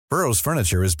Burrow's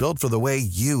furniture is built for the way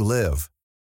you live.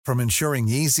 From ensuring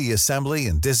easy assembly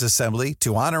and disassembly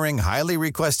to honoring highly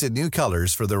requested new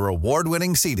colors for their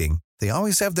award-winning seating, they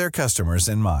always have their customers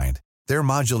in mind. Their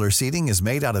modular seating is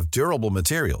made out of durable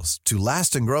materials to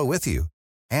last and grow with you.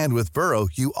 And with Burrow,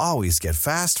 you always get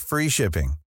fast, free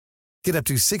shipping. Get up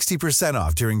to 60%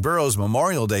 off during Burrow's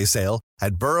Memorial Day sale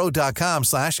at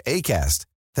burrow.com/ACAST.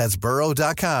 That's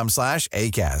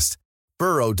burrow.com/ACAST.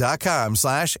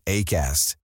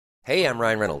 burrow.com/ACAST. Hey, I'm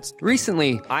Ryan Reynolds.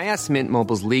 Recently, I asked Mint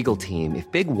Mobile's legal team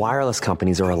if big wireless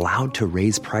companies are allowed to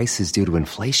raise prices due to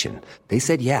inflation. They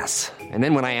said yes. And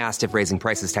then when I asked if raising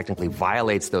prices technically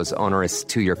violates those onerous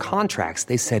two-year contracts,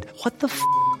 they said, "What the f***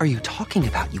 are you talking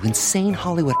about, you insane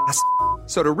Hollywood ass?"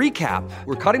 So to recap,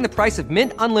 we're cutting the price of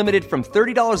Mint Unlimited from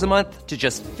 $30 a month to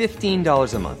just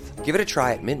 $15 a month. Give it a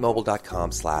try at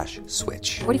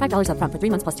mintmobile.com/switch. $45 up front for 3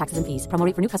 months plus taxes and fees. Promo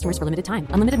rate for new customers for limited time.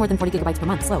 Unlimited more than 40 gigabytes per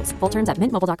month. Slows full terms at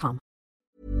mintmobile.com.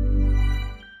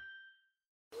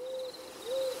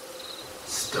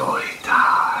 Story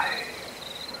time.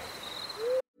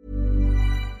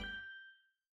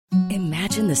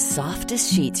 Imagine the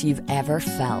softest sheets you've ever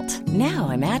felt.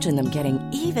 Now imagine them getting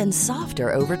even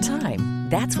softer over time.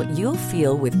 That's what you'll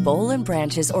feel with Boll &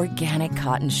 Branch's organic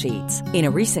cotton sheets. In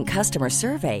a recent customer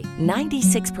survey,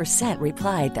 96%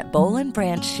 replied that Boll &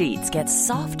 Branch sheets get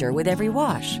softer with every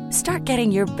wash. Start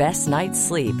getting your best night's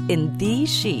sleep in these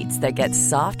sheets that get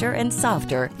softer and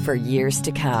softer for years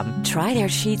to come. Try their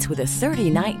sheets with a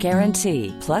 30-night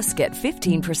guarantee. Plus, get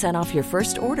 15% off your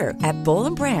first order at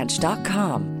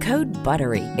bollandbranch.com. Code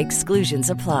BUTTERY. Exclusions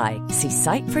apply. See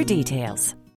site for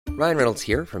details. Ryan Reynolds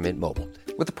here from Mint Mobile.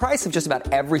 With the price of just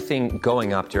about everything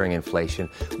going up during inflation,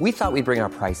 we thought we'd bring our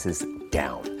prices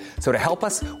down. So to help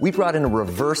us, we brought in a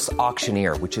reverse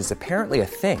auctioneer, which is apparently a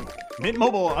thing. Mint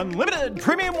Mobile Unlimited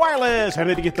Premium Wireless. How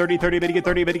to get 30, 30, bit to get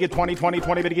 30, bit to get 20, 20,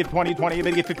 20, bit to get 20, 20,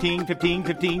 bit to get 15, 15,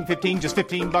 15, 15, just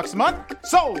 $15 a month?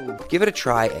 Sold! Give it a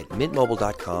try at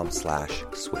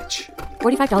mintmobile.com/switch.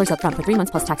 $45 up front for 3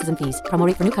 months plus taxes and fees. Promo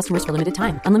rate for new customers for limited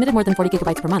time. Unlimited more than 40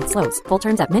 gigabytes per month. Slows full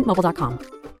terms at mintmobile.com.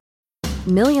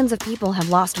 Millions of people have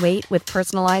lost weight with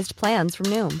personalized plans from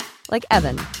Noom. Like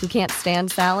Evan, who can't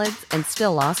stand salads and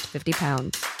still lost 50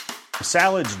 pounds.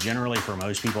 Salads generally for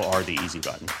most people are the easy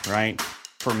button, right?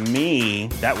 For me,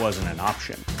 that wasn't an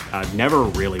option. I never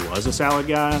really was a salad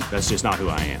guy. That's just not who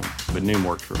I am. But Noom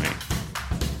worked for me.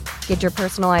 Get your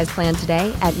personalized plan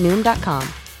today at Noom.com.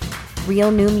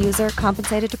 Real Noom user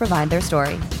compensated to provide their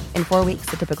story. In 4 weeks,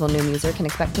 the typical Noom user can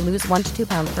expect to lose 1 to 2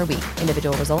 pounds per week.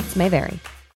 Individual results may vary.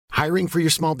 Hiring for your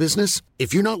small business?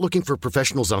 If you're not looking for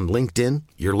professionals on LinkedIn,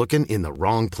 you're looking in the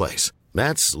wrong place.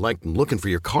 That's like looking for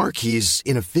your car keys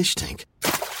in a fish tank.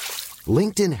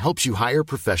 LinkedIn helps you hire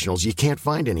professionals you can't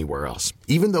find anywhere else,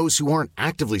 even those who aren't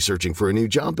actively searching for a new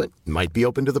job but might be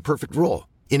open to the perfect role.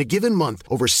 In a given month,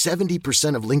 over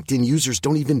 70% of LinkedIn users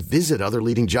don't even visit other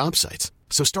leading job sites.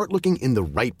 So start looking in the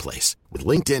right place. With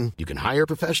LinkedIn, you can hire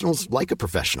professionals like a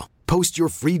professional. Post your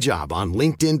free job on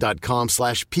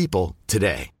linkedin.com/people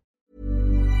today.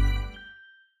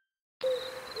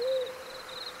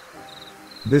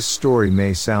 This story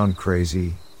may sound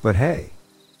crazy, but hey,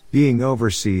 being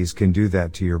overseas can do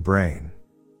that to your brain.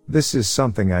 This is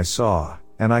something I saw,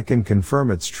 and I can confirm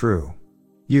it's true.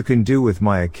 You can do with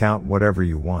my account whatever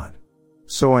you want.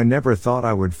 So I never thought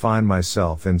I would find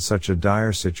myself in such a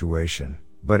dire situation,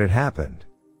 but it happened.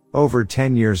 Over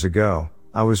 10 years ago,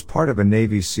 I was part of a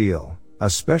Navy SEAL,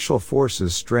 a special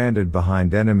forces stranded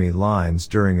behind enemy lines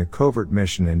during a covert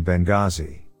mission in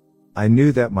Benghazi. I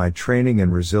knew that my training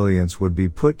and resilience would be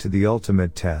put to the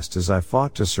ultimate test as I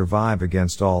fought to survive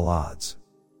against all odds.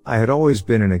 I had always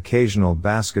been an occasional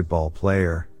basketball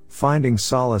player, finding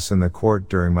solace in the court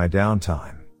during my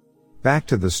downtime. Back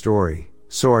to the story.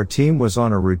 So our team was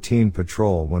on a routine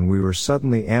patrol when we were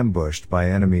suddenly ambushed by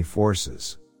enemy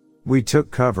forces. We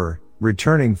took cover,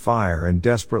 returning fire and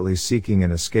desperately seeking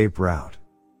an escape route.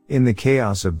 In the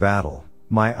chaos of battle,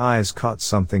 my eyes caught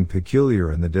something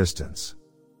peculiar in the distance.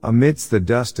 Amidst the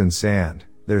dust and sand,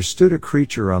 there stood a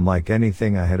creature unlike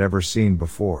anything I had ever seen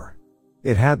before.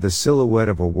 It had the silhouette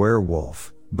of a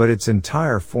werewolf, but its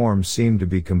entire form seemed to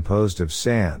be composed of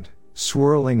sand,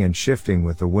 swirling and shifting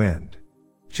with the wind.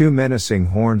 2 menacing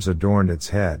horns adorned its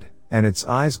head, and its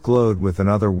eyes glowed with an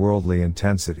otherworldly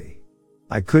intensity.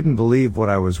 I couldn't believe what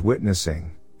I was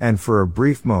witnessing, and for a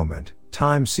brief moment,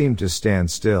 time seemed to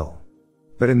stand still.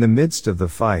 But in the midst of the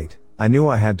fight, I knew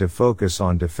I had to focus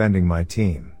on defending my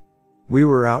team. We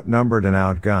were outnumbered and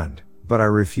outgunned, but I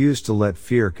refused to let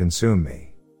fear consume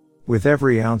me. With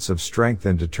every ounce of strength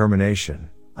and determination,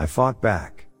 I fought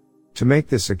back. To make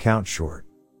this account short,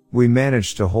 we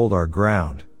managed to hold our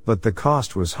ground, but the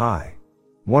cost was high.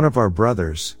 One of our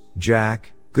brothers,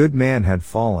 Jack, good man, had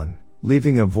fallen,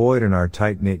 leaving a void in our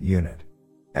tight-knit unit.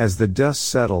 As the dust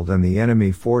settled and the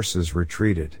enemy forces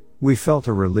retreated, we felt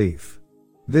a relief.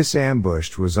 This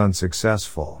ambush was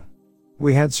unsuccessful.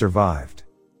 We had survived.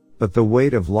 But the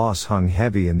weight of loss hung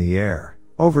heavy in the air,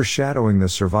 overshadowing the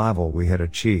survival we had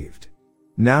achieved.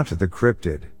 Now to the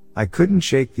cryptid. I couldn't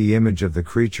shake the image of the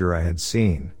creature I had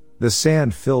seen, the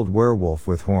sand-filled werewolf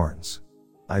with horns.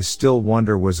 I still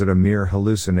wonder, was it a mere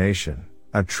hallucination,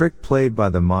 a trick played by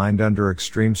the mind under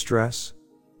extreme stress?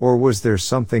 Or was there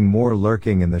something more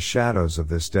lurking in the shadows of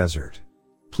this desert?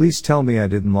 Please tell me I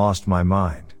didn't lost my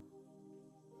mind.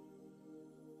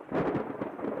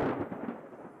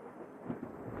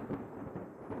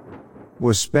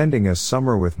 Was spending a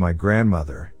summer with my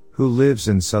grandmother, who lives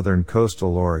in southern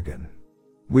coastal Oregon.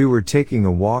 We were taking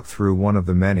a walk through one of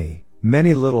the many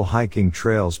little hiking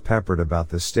trails peppered about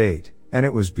the state, and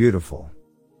it was beautiful.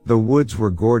 The woods were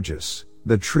gorgeous,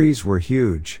 the trees were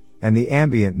huge, and the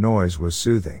ambient noise was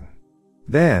soothing.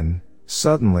 Then,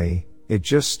 suddenly, it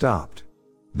just stopped.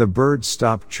 The birds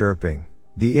stopped chirping,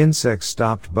 the insects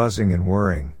stopped buzzing and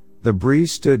whirring, the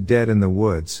breeze stood dead in the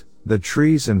woods, the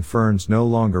trees and ferns no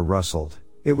longer rustled.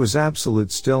 It was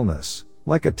absolute stillness,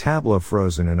 like a tableau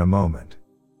frozen in a moment.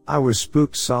 I was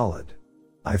spooked solid.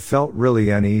 I felt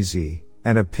really uneasy,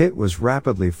 and a pit was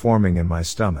rapidly forming in my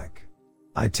stomach.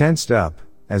 I tensed up,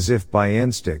 as if by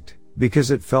instinct,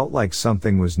 because it felt like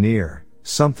something was near,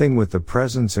 something with the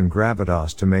presence and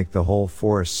gravitas to make the whole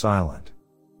forest silent.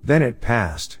 Then it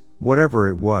passed, whatever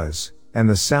it was, and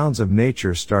the sounds of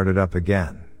nature started up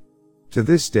again. To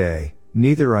this day,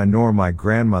 neither I nor my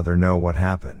grandmother know what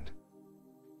happened.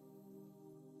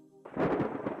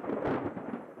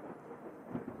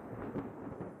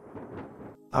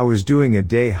 I was doing a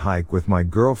day hike with my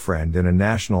girlfriend in a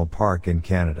national park in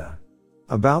Canada.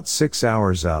 About 6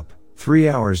 hours up, 3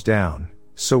 hours down,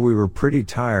 so we were pretty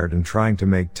tired and trying to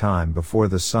make time before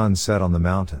the sun set on the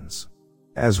mountains.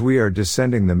 As we are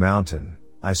descending the mountain,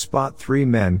 I spot 3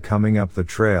 men coming up the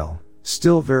trail,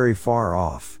 still very far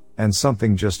off, and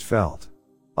something just felt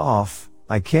off.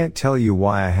 I can't tell you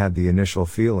why I had the initial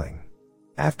feeling.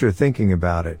 After thinking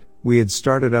about it, we had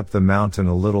started up the mountain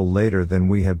a little later than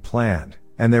we had planned,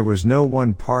 and there was no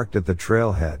one parked at the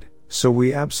trailhead, so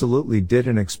we absolutely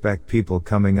didn't expect people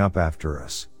coming up after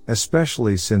us,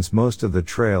 especially since most of the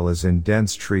trail is in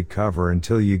dense tree cover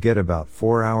until you get about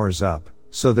 4 hours up,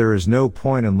 so there is no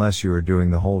point unless you are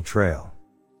doing the whole trail.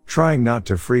 Trying not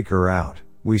to freak her out,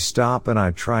 we stop and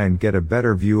I try and get a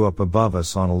better view up above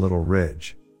us on a little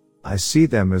ridge. I see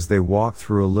them as they walk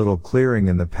through a little clearing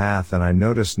in the path, and I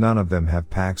notice none of them have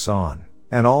packs on,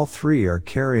 and all 3 are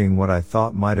carrying what I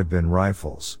thought might have been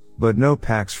rifles, but no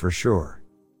packs for sure.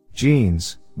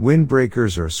 Jeans,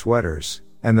 windbreakers or sweaters,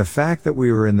 and the fact that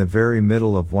we were in the very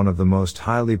middle of one of the most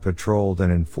highly patrolled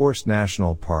and enforced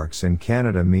national parks in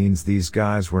Canada means these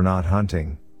guys were not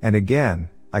hunting, and again,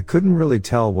 I couldn't really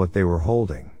tell what they were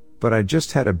holding, but I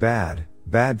just had a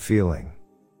bad feeling.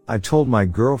 I told my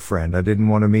girlfriend I didn't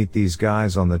want to meet these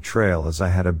guys on the trail as I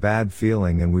had a bad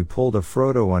feeling, and we pulled a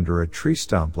Frodo under a tree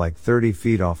stump like 30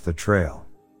 feet off the trail.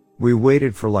 We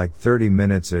waited for like 30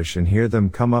 minutes-ish and hear them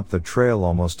come up the trail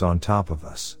almost on top of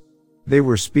us. They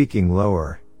were speaking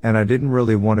lower, and I didn't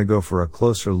really want to go for a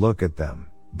closer look at them,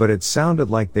 but it sounded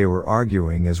like they were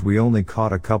arguing as we only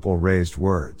caught a couple raised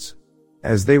words.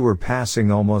 As they were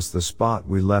passing almost the spot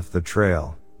we left the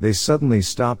trail, they suddenly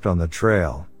stopped on the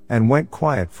trail, and went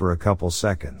quiet for a couple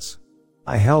seconds.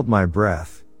 I held my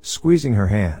breath, squeezing her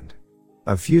hand.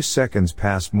 A few seconds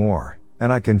passed more,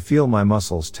 and I can feel my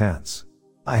muscles tense.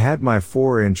 I had my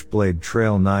 4-inch blade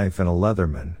trail knife and a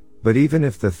Leatherman, but even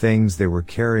if the things they were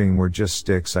carrying were just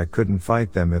sticks, I couldn't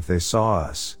fight them if they saw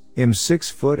us. I'm 6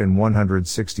 foot and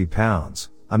 160 pounds,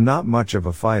 I'm not much of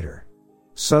a fighter.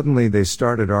 Suddenly they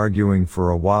started arguing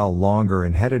for a while longer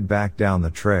and headed back down the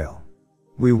trail.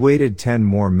 We waited 10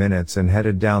 more minutes and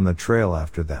headed down the trail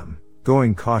after them,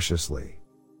 going cautiously.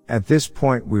 At this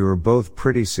point we were both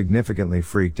pretty significantly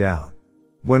freaked out.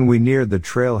 When we neared the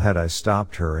trailhead, I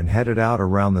stopped her and headed out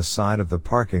around the side of the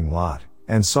parking lot,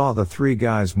 and saw the 3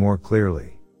 guys more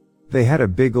clearly. They had a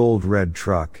big old red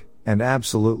truck, and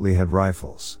absolutely had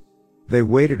rifles. They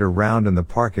waited around in the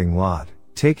parking lot,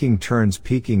 taking turns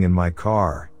peeking in my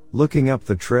car, looking up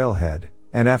the trailhead,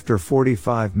 and after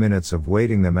 45 minutes of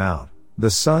waiting them out, the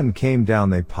sun came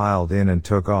down, they piled in and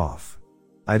took off.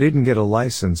 I didn't get a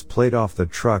license plate off the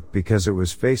truck because it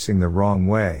was facing the wrong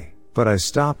way, but I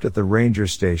stopped at the ranger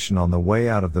station on the way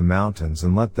out of the mountains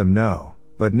and let them know,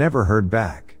 but never heard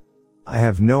back. I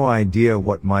have no idea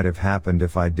what might have happened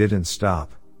if I didn't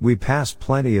stop, We pass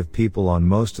plenty of people on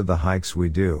most of the hikes we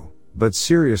do, but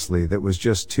seriously that was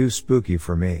just too spooky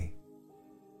for me.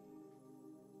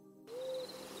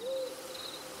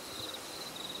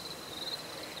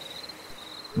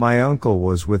 My uncle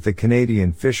was with the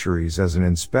Canadian Fisheries as an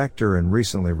inspector and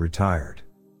recently retired.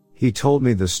 He told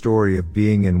me the story of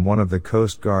being in one of the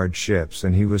Coast Guard ships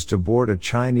and he was to board a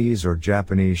Chinese or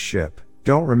Japanese ship,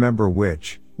 don't remember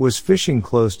which, was fishing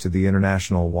close to the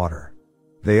international water.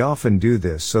 They often do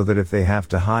this so that if they have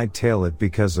to hightail it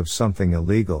because of something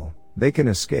illegal, they can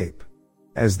escape.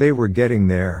 As they were getting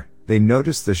there, they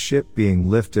noticed the ship being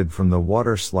lifted from the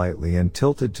water slightly and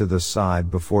tilted to the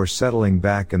side before settling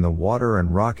back in the water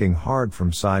and rocking hard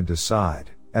from side to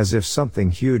side, as if something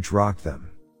huge rocked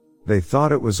them. They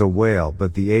thought it was a whale,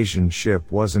 but the Asian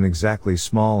ship wasn't exactly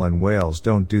small and whales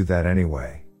don't do that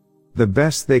anyway. The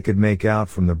best they could make out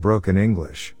from the broken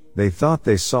English, they thought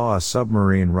they saw a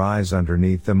submarine rise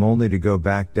underneath them only to go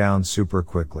back down super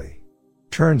quickly.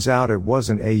 Turns out it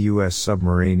wasn't a US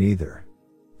submarine either.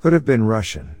 Could have been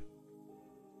Russian.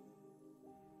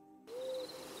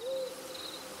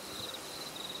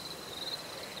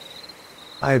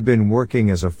 I had been working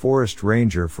as a forest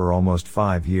ranger for almost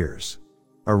 5 years.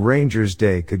 A ranger's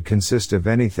day could consist of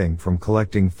anything from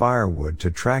collecting firewood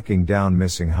to tracking down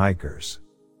missing hikers.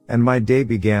 And my day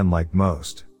began like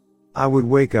most. I would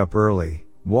wake up early,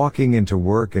 walking into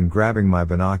work and grabbing my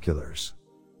binoculars.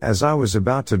 As I was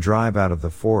about to drive out of the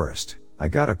forest, I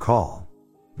got a call.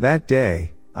 That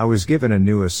day, I was given a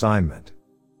new assignment.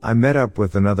 I met up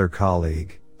with another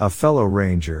colleague, a fellow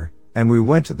ranger, and we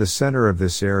went to the center of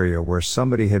this area where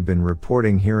somebody had been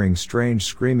reporting hearing strange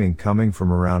screaming coming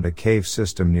from around a cave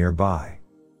system nearby.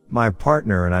 My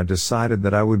partner and I decided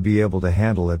that I would be able to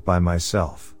handle it by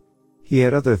myself. He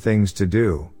had other things to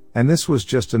do, and this was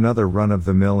just another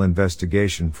run-of-the-mill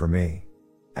investigation for me.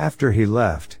 After he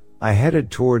left, I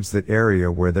headed towards that area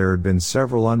where there had been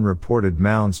several unreported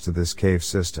mounds to this cave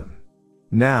system.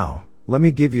 Now, let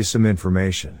me give you some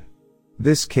information.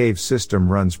 This cave system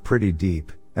runs pretty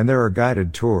deep, and there are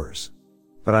guided tours.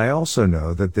 But I also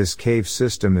know that this cave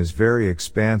system is very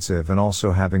expansive and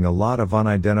also having a lot of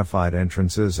unidentified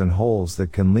entrances and holes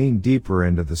that can lean deeper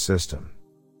into the system.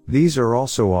 These are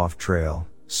also off trail,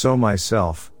 so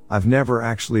myself, I've never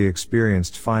actually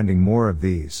experienced finding more of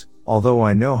these, although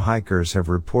I know hikers have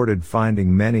reported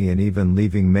finding many and even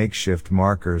leaving makeshift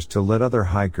markers to let other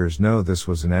hikers know this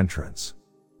was an entrance.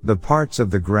 The parts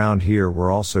of the ground here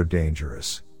were also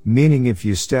dangerous, meaning if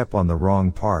you step on the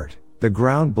wrong part, the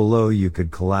ground below you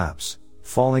could collapse,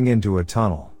 falling into a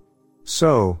tunnel.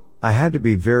 So, I had to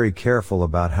be very careful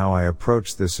about how I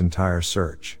approached this entire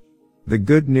search. The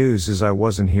good news is I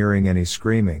wasn't hearing any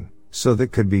screaming, so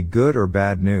that could be good or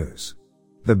bad news.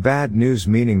 The bad news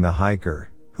meaning the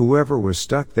hiker, whoever was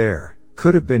stuck there,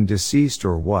 could have been deceased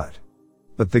or what.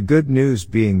 But the good news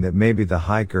being that maybe the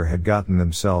hiker had gotten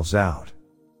themselves out.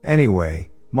 Anyway,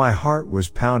 my heart was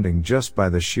pounding just by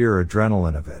the sheer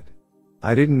adrenaline of it.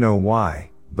 I didn't know why,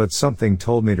 but something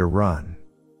told me to run.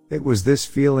 It was this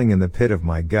feeling in the pit of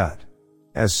my gut.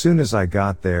 As soon as I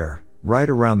got there, right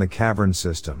around the cavern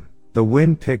system, the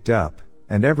wind picked up,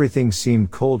 and everything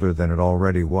seemed colder than it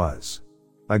already was.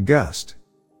 A gust.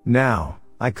 Now,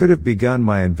 I could have begun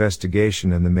my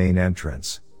investigation in the main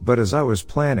entrance, but as I was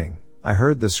planning, I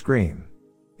heard the scream.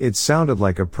 It sounded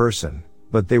like a person,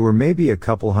 but they were maybe a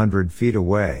couple 100 feet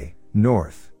away,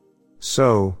 north.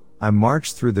 So, I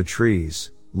marched through the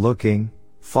trees, looking,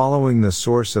 following the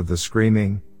source of the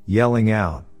screaming, yelling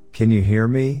out, "Can you hear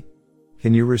me?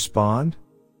 Can you respond?"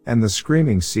 And the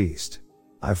screaming ceased.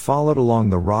 I followed along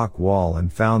the rock wall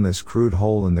and found this crude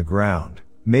hole in the ground,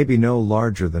 maybe no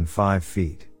larger than 5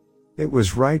 feet. It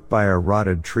was right by a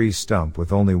rotted tree stump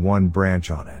with only one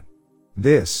branch on it.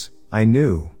 This, I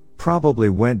knew, probably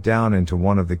went down into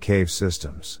one of the cave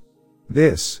systems.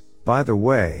 This, by the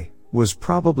way, was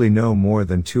probably no more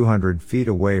than 200 feet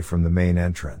away from the main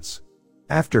entrance.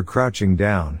 After crouching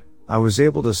down, I was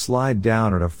able to slide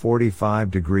down at a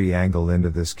 45-degree angle into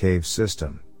this cave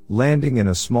system, landing in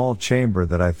a small chamber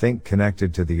that I think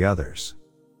connected to the others.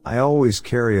 I always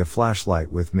carry a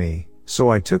flashlight with me, so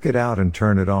I took it out and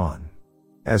turned it on.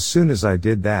 As soon as I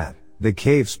did that, the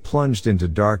caves plunged into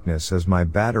darkness as my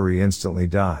battery instantly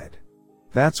died.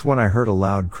 That's when I heard a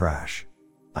loud crash.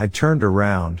 I turned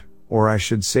around, or I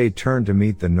should say turned to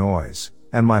meet the noise,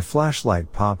 and my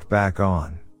flashlight popped back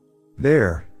on.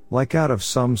 There, like out of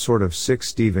some sort of sick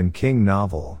Stephen King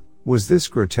novel, was this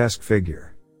grotesque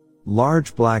figure.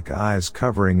 Large black eyes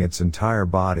covering its entire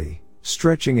body,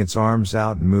 stretching its arms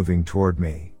out and moving toward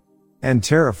me. And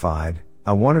terrified,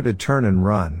 I wanted to turn and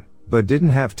run, but didn't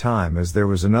have time as there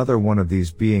was another one of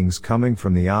these beings coming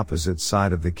from the opposite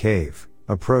side of the cave,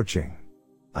 approaching.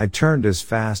 I turned as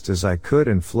fast as I could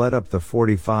and fled up the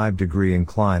 45-degree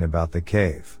incline about the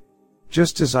cave.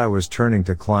 Just as I was turning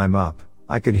to climb up,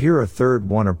 I could hear a third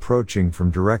one approaching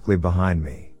from directly behind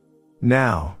me.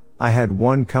 Now, I had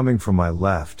one coming from my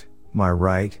left, my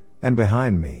right, and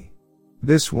behind me.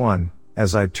 This one,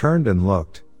 as I turned and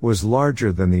looked, was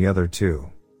larger than the other two.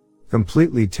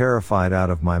 Completely terrified out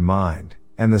of my mind,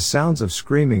 and the sounds of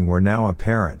screaming were now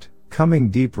apparent, coming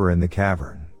deeper in the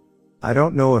cavern. I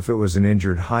don't know if it was an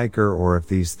injured hiker or if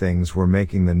these things were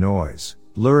making the noise,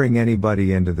 luring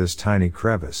anybody into this tiny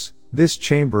crevice, this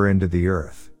chamber into the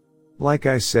earth. Like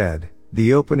I said,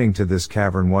 the opening to this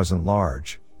cavern wasn't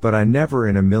large, but I never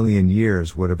in a million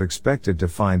years would have expected to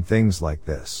find things like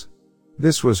this.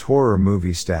 This was horror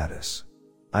movie status.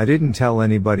 I didn't tell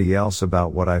anybody else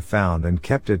about what I found and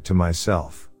kept it to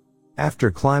myself.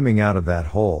 After climbing out of that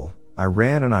hole, I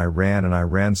ran and I ran and I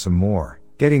ran some more,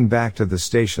 getting back to the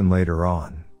station later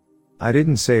on. I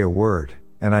didn't say a word,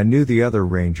 and I knew the other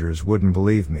rangers wouldn't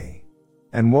believe me.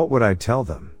 And what would I tell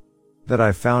them? That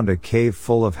I found a cave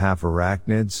full of half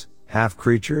arachnids, half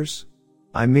creatures?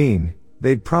 I mean,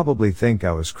 they'd probably think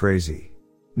I was crazy.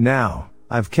 Now,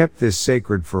 I've kept this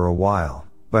sacred for a while,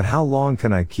 but how long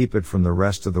can I keep it from the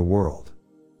rest of the world?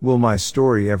 Will my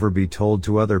story ever be told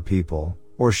to other people,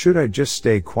 or should I just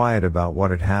stay quiet about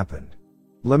what had happened?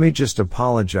 Let me just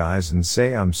apologize and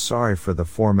say I'm sorry for the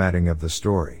formatting of the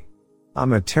story.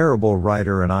 I'm a terrible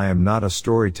writer and I am not a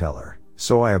storyteller,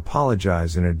 so I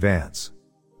apologize in advance.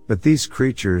 But these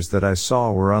creatures that I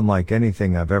saw were unlike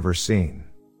anything I've ever seen.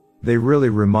 They really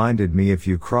reminded me if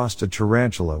you crossed a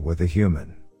tarantula with a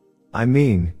human. I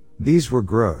mean, these were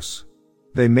gross.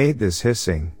 They made this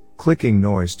hissing, clicking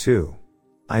noise too.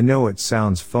 I know it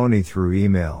sounds phony through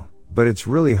email, but it's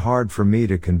really hard for me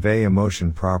to convey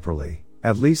emotion properly,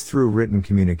 at least through written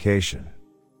communication.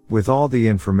 With all the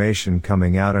information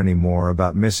coming out anymore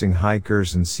about missing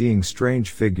hikers and seeing strange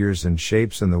figures and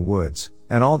shapes in the woods,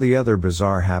 and all the other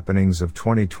bizarre happenings of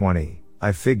 2020,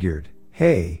 I figured,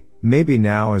 hey, maybe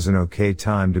now is an okay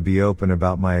time to be open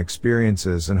about my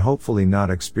experiences and hopefully not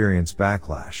experience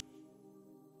backlash.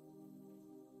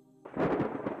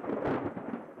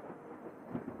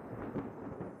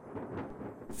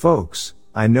 Folks,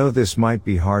 I know this might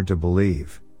be hard to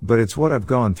believe, but it's what I've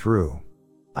gone through.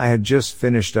 I had just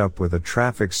finished up with a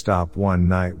traffic stop one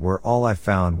night where all I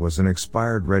found was an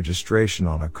expired registration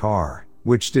on a car,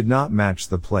 which did not match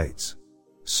the plates.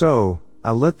 So,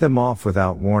 I let them off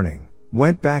without warning,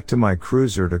 went back to my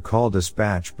cruiser to call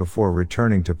dispatch before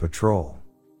returning to patrol.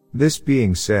 This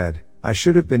being said, I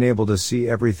should have been able to see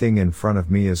everything in front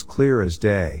of me as clear as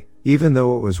day, even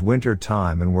though it was winter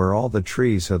time and where all the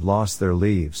trees had lost their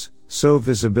leaves, so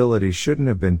visibility shouldn't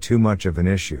have been too much of an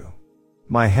issue.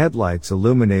 My headlights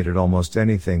illuminated almost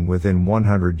anything within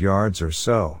 100 yards or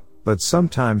so, but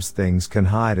sometimes things can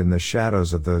hide in the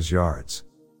shadows of those yards.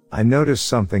 I noticed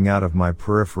something out of my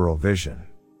peripheral vision.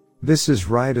 This is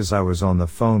right as I was on the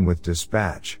phone with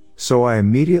dispatch, so I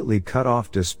immediately cut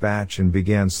off dispatch and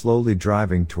began slowly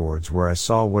driving towards where I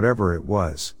saw whatever it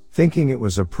was, thinking it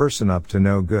was a person up to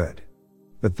no good.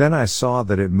 But then I saw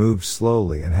that it moved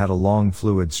slowly and had a long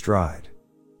fluid stride.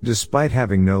 Despite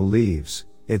having no leaves,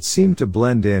 it seemed to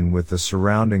blend in with the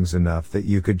surroundings enough that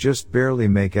you could just barely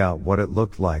make out what it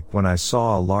looked like when I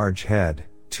saw a large head,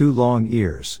 2 long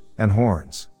ears, and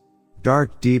horns.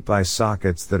 Dark deep eye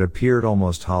sockets that appeared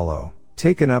almost hollow,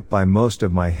 taken up by most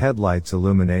of my headlights'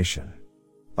 illumination.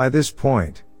 By this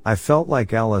point, I felt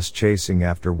like Alice chasing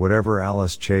after whatever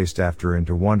Alice chased after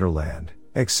into Wonderland,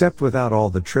 except without all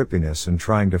the trippiness and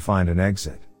trying to find an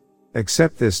exit.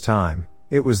 Except this time,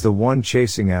 it was the one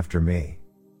chasing after me.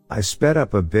 I sped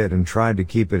up a bit and tried to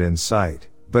keep it in sight,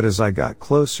 but as I got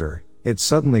closer, it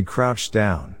suddenly crouched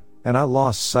down, and I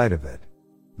lost sight of it.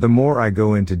 The more I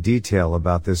go into detail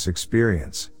about this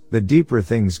experience, the deeper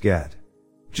things get.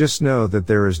 Just know that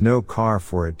there is no car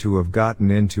for it to have gotten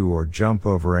into or jump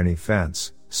over any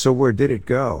fence, so where did it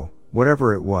go,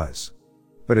 whatever it was?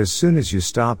 But as soon as you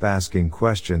stop asking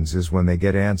questions is when they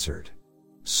get answered.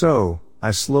 So,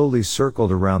 I slowly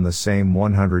circled around the same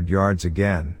 100 yards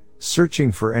again,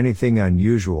 searching for anything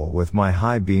unusual with my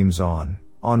high beams on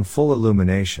full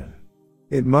illumination.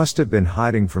 It must have been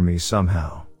hiding from me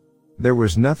somehow. There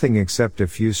was nothing except a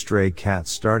few stray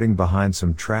cats starting behind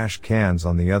some trash cans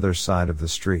on the other side of the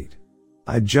street.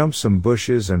 I jumped some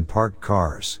bushes and parked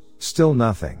cars, still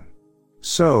nothing.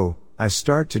 So, I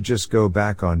start to just go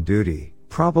back on duty,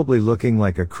 probably looking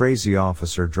like a crazy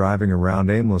officer driving around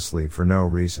aimlessly for no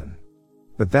reason.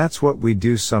 But that's what we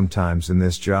do sometimes in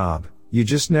this job, You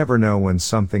just never know when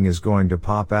something is going to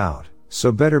pop out,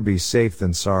 so better be safe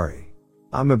than sorry.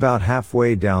 I'm about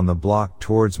halfway down the block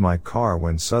towards my car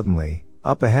when suddenly,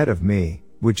 up ahead of me,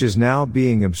 which is now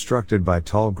being obstructed by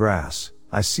tall grass,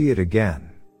 I see it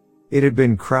again. It had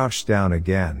been crouched down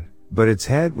again, but its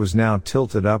head was now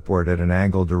tilted upward at an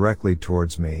angle directly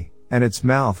towards me, and its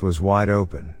mouth was wide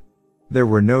open. There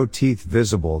were no teeth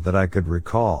visible that I could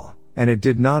recall, and it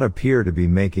did not appear to be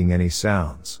making any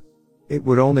sounds. It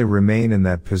would only remain in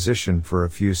that position for a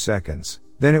few seconds,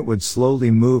 then it would slowly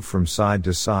move from side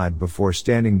to side before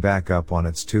standing back up on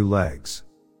its two legs.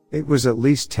 It was at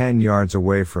least 10 yards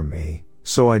away from me,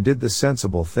 so I did the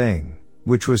sensible thing,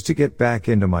 which was to get back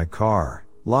into my car,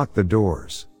 lock the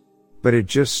doors. But it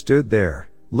just stood there,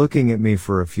 looking at me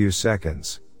for a few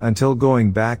seconds, until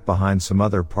going back behind some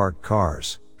other parked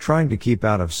cars, trying to keep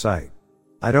out of sight.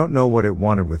 I don't know what it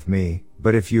wanted with me,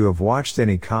 but if you have watched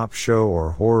any cop show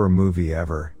or horror movie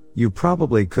ever, you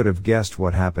probably could have guessed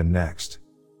what happened next.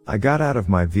 I got out of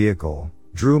my vehicle,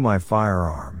 drew my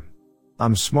firearm.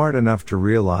 I'm smart enough to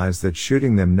realize that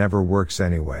shooting them never works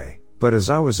anyway, but as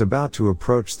I was about to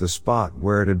approach the spot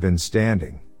where it had been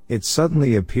standing, it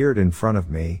suddenly appeared in front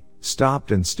of me,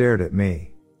 stopped and stared at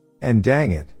me. And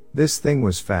dang it, this thing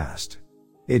was fast.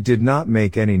 It did not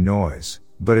make any noise,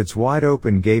 but its wide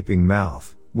open gaping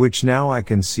mouth, which now I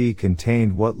can see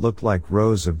contained what looked like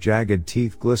rows of jagged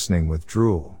teeth glistening with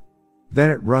drool. Then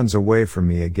it runs away from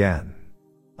me again.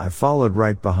 I followed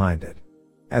right behind it.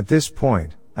 At this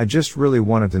point, I just really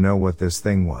wanted to know what this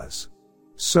thing was.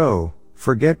 So,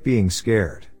 forget being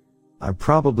scared. I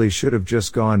probably should have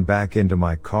just gone back into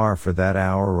my car for that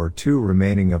hour or two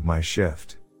remaining of my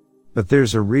shift. But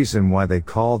there's a reason why they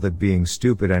called it being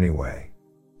stupid anyway.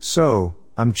 So,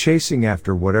 I'm chasing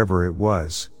after whatever it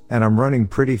was, and I'm running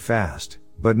pretty fast,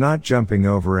 but not jumping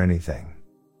over anything.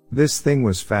 This thing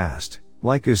was fast,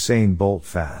 like Usain Bolt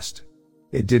fast.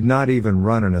 It did not even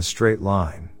run in a straight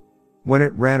line. When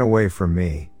it ran away from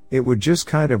me, it would just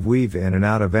kind of weave in and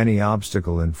out of any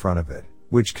obstacle in front of it,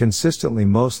 which consistently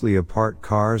mostly of parked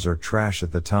cars or trash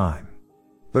at the time.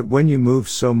 But when you move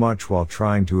so much while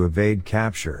trying to evade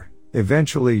capture,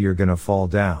 eventually you're gonna fall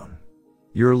down.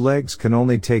 Your legs can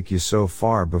only take you so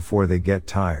far before they get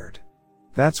tired.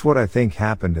 That's what I think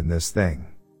happened in this thing.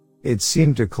 It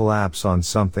seemed to collapse on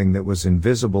something that was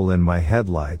invisible in my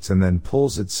headlights and then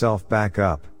pulls itself back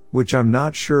up, which I'm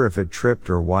not sure if it tripped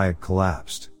or why it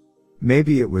collapsed.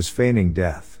 Maybe it was feigning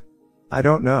death. I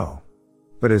don't know.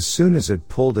 But as soon as it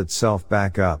pulled itself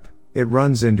back up, it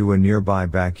runs into a nearby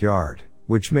backyard,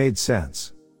 which made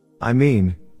sense. I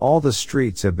mean, all the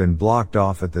streets have been blocked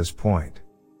off at this point.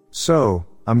 So,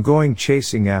 I'm going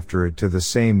chasing after it to the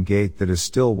same gate that is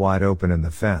still wide open in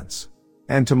the fence.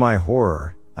 And to my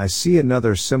horror, I see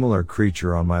another similar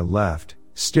creature on my left,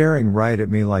 staring right at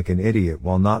me like an idiot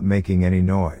while not making any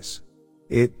noise.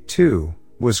 It, too,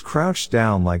 was crouched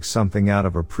down like something out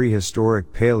of a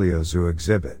prehistoric Paleozoo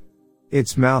exhibit.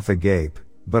 Its mouth agape,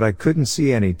 but I couldn't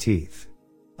see any teeth.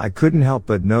 I couldn't help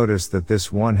but notice that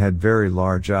this one had very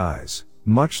large eyes,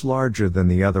 much larger than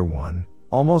the other one,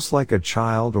 almost like a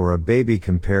child or a baby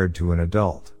compared to an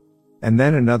adult. And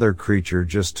then another creature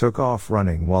just took off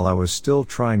running while I was still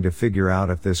trying to figure out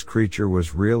if this creature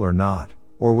was real or not,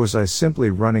 or was I simply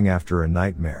running after a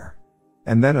nightmare.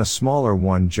 And then a smaller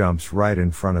one jumps right in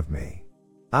front of me.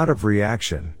 Out of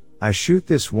reaction, I shoot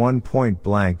this one point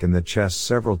blank in the chest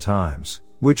several times,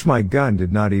 which my gun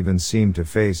did not even seem to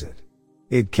faze it.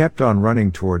 It kept on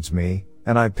running towards me,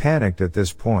 and I panicked at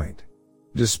this point.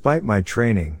 Despite my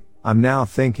training, I'm now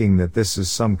thinking that this is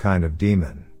some kind of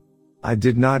demon. I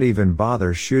did not even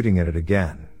bother shooting at it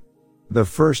again. The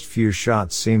first few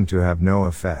shots seemed to have no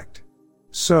effect.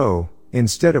 So,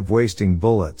 instead of wasting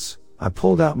bullets, I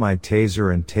pulled out my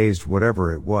taser and tased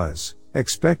whatever it was,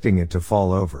 expecting it to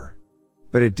fall over.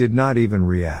 But it did not even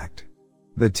react.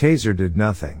 The taser did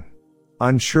nothing.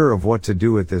 Unsure of what to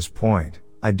do at this point,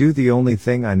 I do the only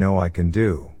thing I know I can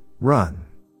do: run.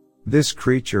 This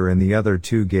creature and the other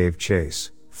two gave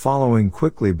chase, following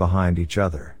quickly behind each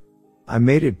other. I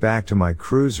made it back to my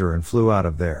cruiser and flew out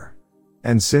of there.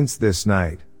 And since this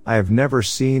night, I have never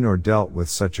seen or dealt with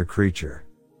such a creature.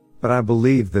 But I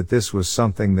believe that this was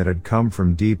something that had come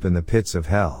from deep in the pits of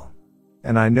hell.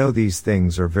 And I know these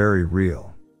things are very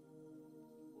real.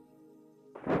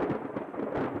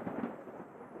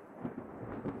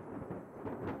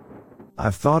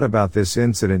 I've thought about this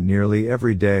incident nearly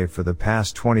every day for the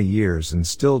past 20 years and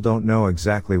still don't know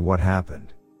exactly what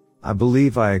happened. I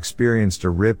believe I experienced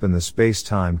a rip in the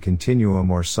space-time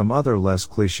continuum or some other less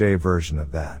cliché version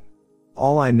of that.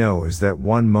 All I know is that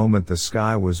one moment the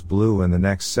sky was blue and the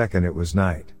next second it was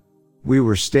night. We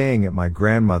were staying at my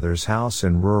grandmother's house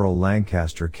in rural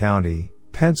Lancaster County,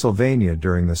 Pennsylvania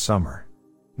during the summer.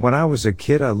 When I was a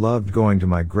kid, I loved going to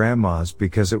my grandma's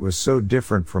because it was so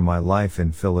different from my life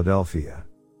in Philadelphia.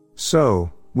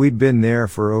 So, we'd been there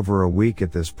for over a week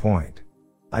at this point.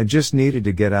 I just needed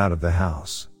to get out of the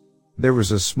house. There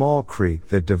was a small creek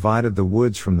that divided the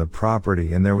woods from the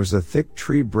property, and there was a thick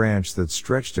tree branch that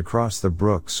stretched across the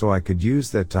brook, so I could use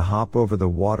that to hop over the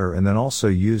water and then also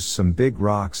use some big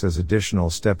rocks as additional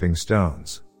stepping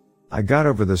stones. I got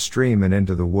over the stream and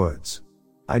into the woods.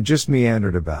 I just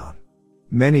meandered about.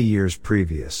 Many years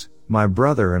previous, my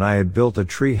brother and I had built a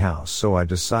tree house, so I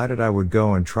decided I would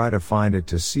go and try to find it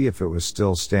to see if it was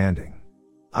still standing.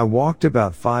 I walked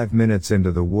about 5 minutes into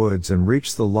the woods and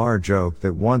reached the large oak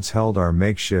that once held our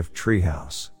makeshift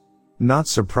treehouse. Not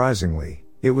surprisingly,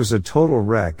 it was a total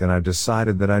wreck, and I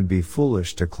decided that I'd be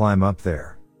foolish to climb up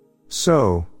there.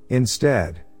 So,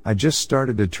 instead, I just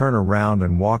started to turn around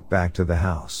and walk back to the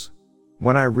house.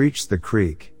 When I reached the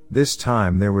creek, this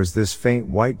time there was this faint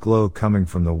white glow coming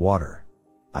from the water.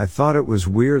 I thought it was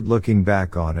weird looking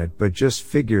back on it, but just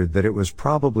figured that it was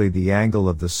probably the angle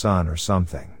of the sun or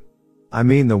something. I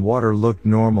mean, the water looked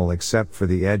normal except for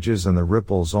the edges, and the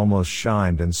ripples almost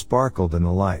shined and sparkled in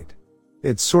the light.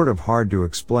 It's sort of hard to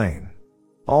explain.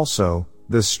 Also,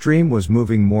 the stream was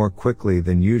moving more quickly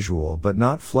than usual but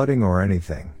not flooding or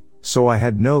anything, so I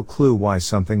had no clue why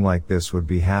something like this would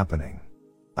be happening.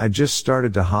 I just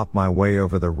started to hop my way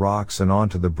over the rocks and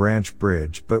onto the branch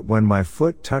bridge, but when my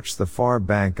foot touched the far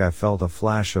bank, I felt a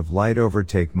flash of light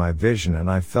overtake my vision and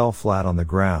I fell flat on the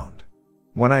ground.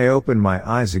 When I opened my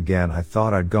eyes again, I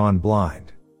thought I'd gone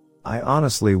blind. I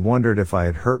honestly wondered if I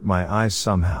had hurt my eyes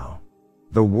somehow.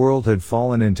 The world had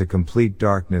fallen into complete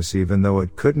darkness, even though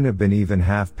it couldn't have been even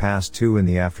 2:30 in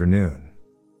the afternoon.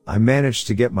 I managed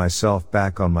to get myself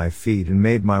back on my feet and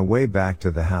made my way back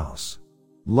to the house.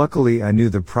 Luckily, I knew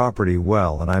the property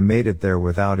well and I made it there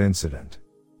without incident.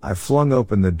 I flung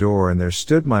open the door and there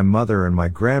stood my mother and my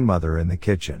grandmother in the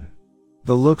kitchen.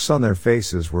 The looks on their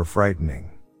faces were frightening.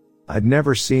 I'd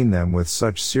never seen them with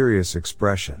such serious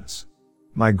expressions.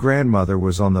 My grandmother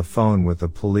was on the phone with the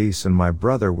police and my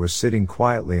brother was sitting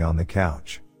quietly on the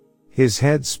couch. His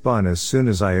head spun as soon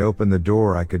as I opened the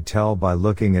door. I could tell by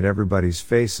looking at everybody's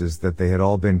faces that they had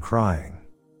all been crying.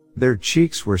 Their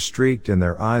cheeks were streaked and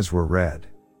their eyes were red.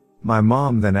 My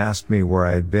mom then asked me where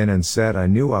I had been and said I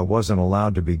knew I wasn't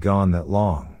allowed to be gone that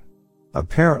long.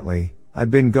 Apparently, I'd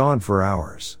been gone for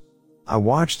hours. I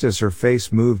watched as her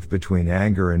face moved between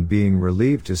anger and being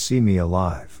relieved to see me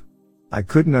alive. I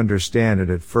couldn't understand it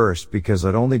at first because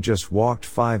I'd only just walked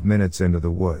 5 minutes into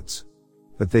the woods.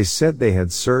 But they said they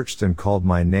had searched and called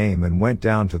my name and went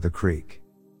down to the creek.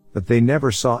 But they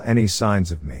never saw any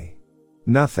signs of me.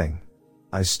 Nothing.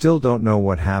 I still don't know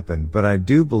what happened, but I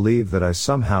do believe that I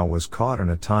somehow was caught in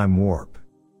a time warp.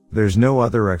 There's no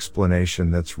other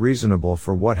explanation that's reasonable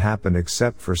for what happened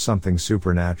except for something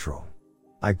supernatural.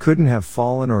 I couldn't have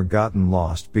fallen or gotten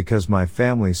lost because my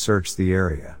family searched the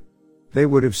area. They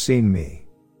would have seen me.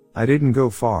 I didn't go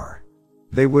far.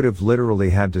 They would have literally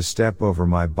had to step over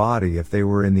my body if they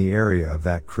were in the area of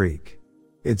that creek.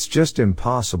 It's just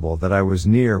impossible that I was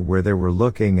near where they were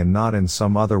looking and not in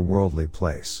some otherworldly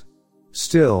place.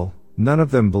 Still, none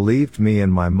of them believed me,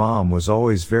 and my mom was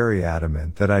always very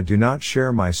adamant that I do not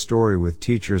share my story with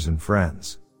teachers and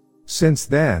friends. Since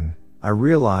then, I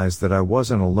realized that I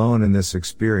wasn't alone in this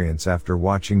experience after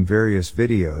watching various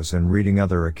videos and reading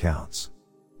other accounts.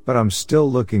 But I'm still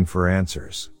looking for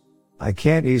answers. I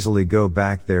can't easily go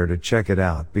back there to check it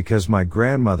out because my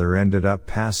grandmother ended up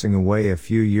passing away a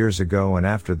few years ago, and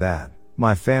after that,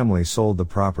 my family sold the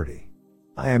property.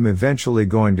 I am eventually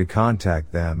going to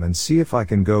contact them and see if I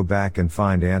can go back and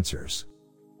find answers.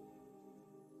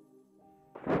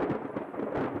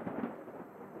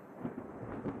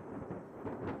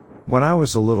 When I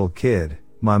was a little kid,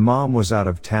 my mom was out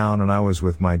of town and I was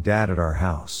with my dad at our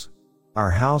house.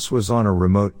 Our house was on a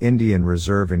remote Indian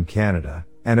reserve in Canada,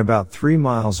 and about 3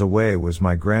 miles away was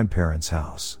my grandparents'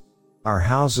 house. Our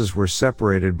houses were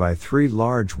separated by 3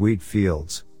 large wheat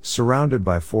fields, surrounded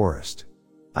by forest.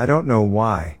 I don't know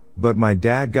why, but my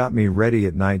dad got me ready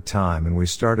at night time and we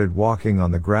started walking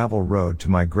on the gravel road to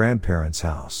my grandparents'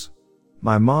 house.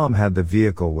 My mom had the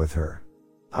vehicle with her.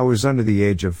 I was under the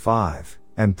age of 5,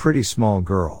 and pretty small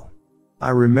girl.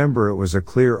 I remember it was a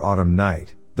clear autumn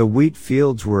night, the wheat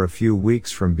fields were a few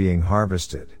weeks from being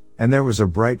harvested, and there was a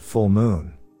bright full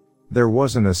moon. There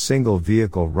wasn't a single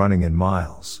vehicle running in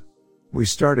miles. We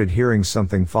started hearing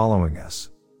something following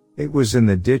us. It was in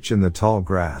the ditch, in the tall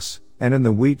grass, and in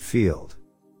the wheat field.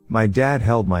 My dad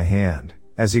held my hand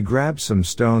as he grabbed some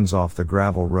stones off the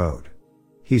gravel road.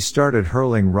 He started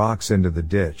hurling rocks into the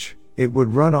ditch. It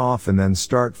would run off and then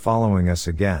start following us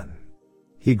again.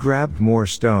 He grabbed more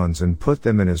stones and put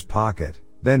them in his pocket,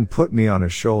 then put me on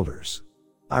his shoulders.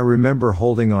 I remember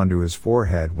holding onto his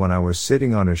forehead when I was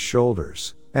sitting on his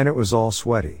shoulders, and it was all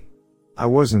sweaty. I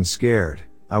wasn't scared,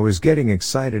 I was getting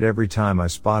excited every time I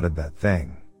spotted that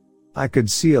thing. I could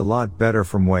see a lot better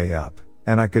from way up,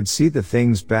 and I could see the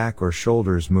thing's back or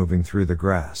shoulders moving through the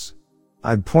grass.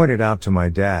 I'd point it out to my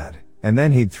dad, and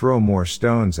then he'd throw more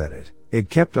stones at it. It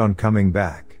kept on coming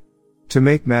back. To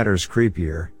make matters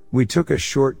creepier, we took a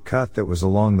short cut that was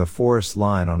along the forest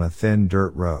line on a thin dirt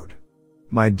road.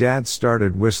 My dad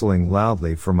started whistling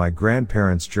loudly for my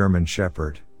grandparents' German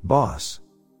Shepherd, Boss.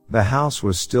 The house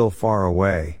was still far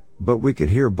away, but we could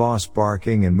hear Boss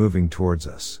barking and moving towards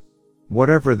us.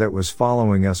 Whatever that was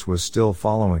following us was still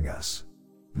following us.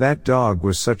 That dog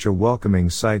was such a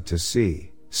welcoming sight to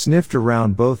see, sniffed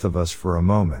around both of us for a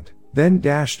moment, then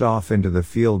dashed off into the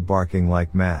field barking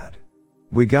like mad.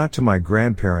 We got to my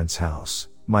grandparents' house.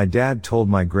 My dad told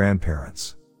my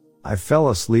grandparents. I fell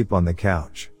asleep on the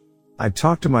couch. I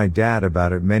talked to my dad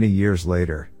about it many years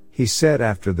later. He said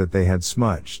after that they had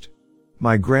smudged.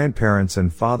 My grandparents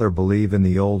and father believe in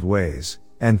the old ways,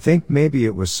 and think maybe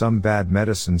it was some bad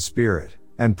medicine spirit,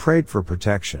 and prayed for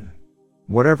protection.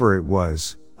 Whatever it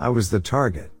was, I was the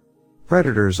target.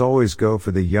 Predators always go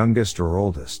for the youngest or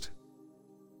oldest.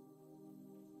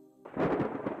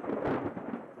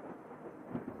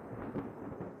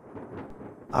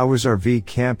 I was RV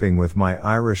camping with my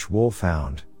Irish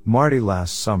wolfhound, Marty,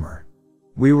 last summer.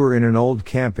 We were in an old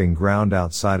camping ground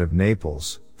outside of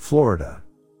Naples, Florida.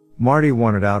 Marty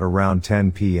wanted out around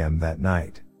 10 p.m. that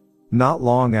night. Not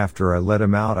long after I let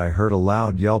him out, I heard a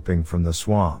loud yelping from the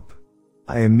swamp.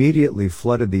 I immediately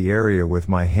flooded the area with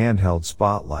my handheld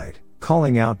spotlight,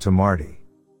 calling out to Marty.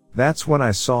 That's when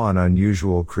I saw an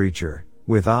unusual creature,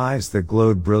 with eyes that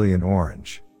glowed brilliant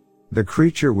orange. The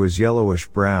creature was yellowish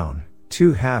brown,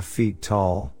 2.5 feet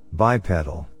tall,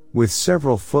 bipedal, with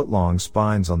several foot-long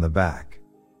spines on the back.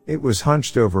 It was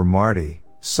hunched over Marty,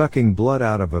 sucking blood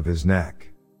out of his neck.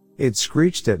 It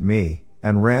screeched at me,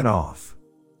 and ran off.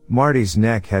 Marty's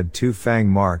neck had 2 fang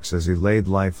marks as he laid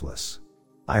lifeless.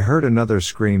 I heard another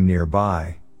scream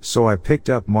nearby, so I picked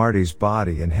up Marty's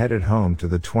body and headed home to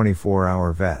the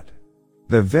 24-hour vet.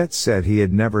 The vet said he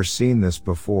had never seen this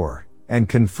before, and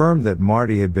confirmed that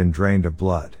Marty had been drained of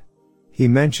blood. He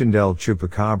mentioned El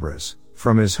Chupacabras,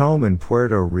 from his home in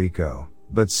Puerto Rico,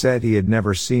 but said he had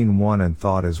never seen one and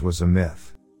thought his was a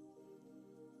myth.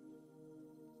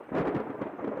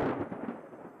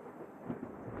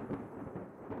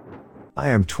 I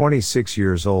am 26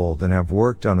 years old and have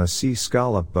worked on a sea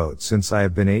scallop boat since I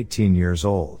have been 18 years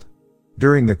old.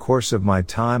 During the course of my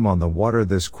time on the water,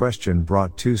 this question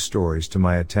brought 2 stories to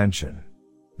my attention.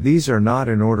 These are not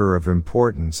in order of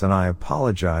importance, and I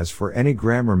apologize for any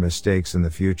grammar mistakes in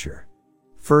the future.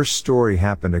 First story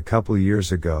happened a couple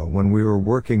years ago when we were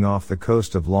working off the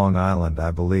coast of Long Island,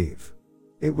 I believe.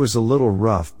 It was a little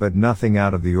rough, but nothing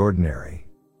out of the ordinary.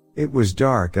 It was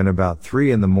dark and about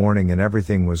 3 a.m, and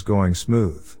everything was going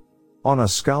smooth. On a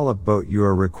scallop boat you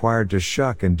are required to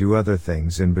shuck and do other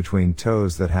things in between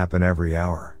tows that happen every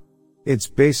hour. It's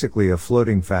basically a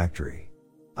floating factory.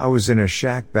 I was in a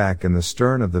shack back in the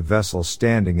stern of the vessel,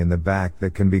 standing in the back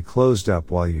that can be closed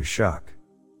up while you shuck.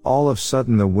 All of a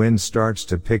sudden the wind starts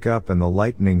to pick up and the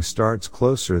lightning starts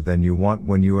closer than you want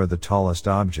when you are the tallest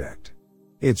object.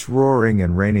 It's roaring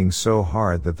and raining so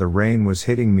hard that the rain was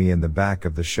hitting me in the back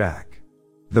of the shack.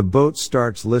 The boat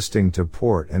starts listing to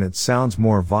port and it sounds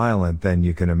more violent than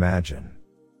you can imagine.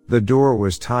 The door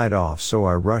was tied off, so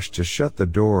I rushed to shut the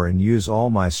door and use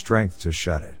all my strength to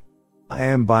shut it. I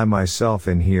am by myself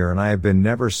in here and I have been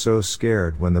never so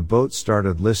scared when the boat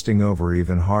started listing over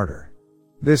even harder.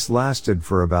 This lasted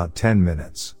for about 10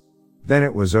 minutes. Then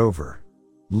it was over.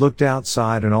 Looked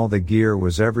outside and all the gear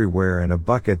was everywhere, and a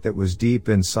bucket that was deep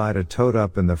inside a tote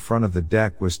up in the front of the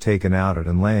deck was taken out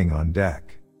and laying on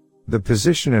deck. The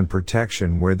position and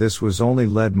protection where this was only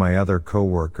led my other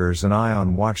co-workers and I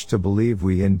on watch to believe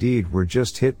we indeed were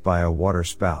just hit by a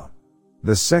waterspout.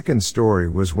 The second story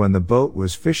was when the boat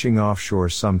was fishing offshore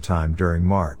sometime during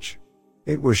March.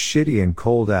 It was shitty and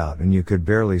cold out and you could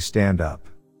barely stand up.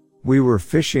 We were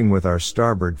fishing with our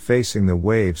starboard facing the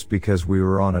waves because we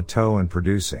were on a tow and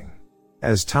producing.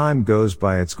 As time goes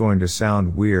by, it's going to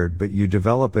sound weird, but you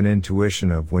develop an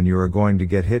intuition of when you are going to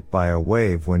get hit by a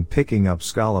wave when picking up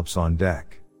scallops on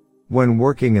deck. When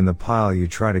working in the pile, you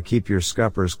try to keep your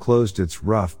scuppers closed. It's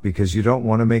rough because you don't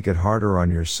want to make it harder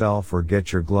on yourself or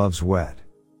get your gloves wet.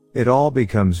 It all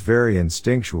becomes very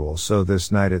instinctual, so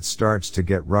this night it starts to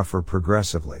get rougher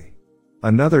progressively.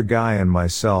 Another guy and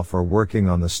myself are working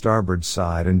on the starboard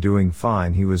side and doing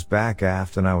fine. He was back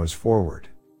aft and I was forward.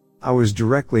 I was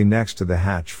directly next to the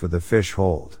hatch for the fish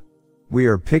hold. We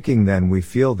are picking, then we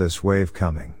feel this wave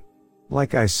coming.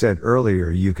 Like I said earlier,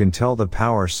 you can tell the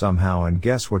power somehow and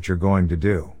guess what you're going to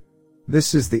do.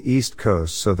 This is the East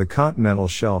Coast, so the continental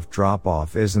shelf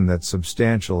drop-off isn't that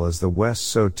substantial as the West,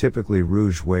 so typically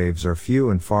Rouge waves are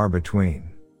few and far between.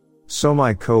 So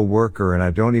my co-worker and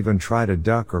I don't even try to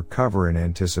duck or cover in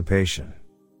anticipation.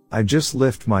 I just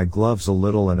lift my gloves a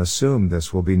little and assume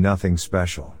this will be nothing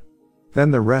special.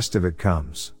 Then the rest of it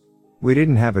comes. We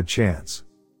didn't have a chance.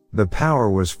 The power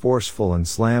was forceful and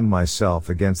slammed myself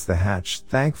against the hatch,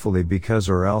 thankfully, because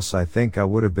or else I think I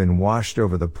would have been washed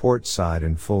over the port side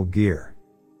in full gear.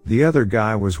 The other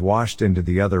guy was washed into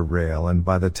the other rail, and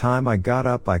by the time I got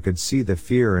up I could see the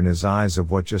fear in his eyes of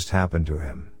what just happened to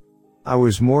him. I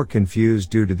was more confused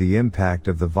due to the impact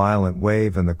of the violent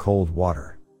wave and the cold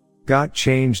water. Got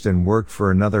changed and worked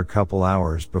for another couple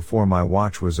hours before my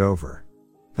watch was over.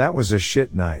 That was a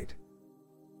shit night.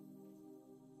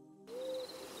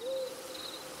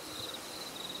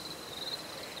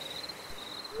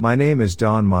 My name is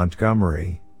Don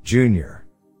Montgomery, Jr.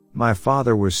 My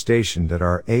father was stationed at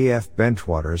our AF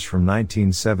Bentwaters from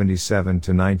 1977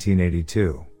 to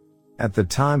 1982. At the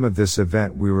time of this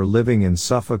event we were living in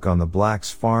Suffolk on the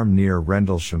Blacks Farm near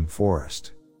Rendlesham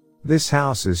Forest. This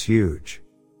house is huge.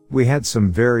 We had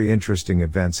some very interesting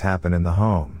events happen in the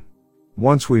home.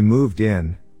 Once we moved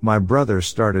in, my brother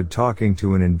started talking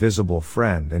to an invisible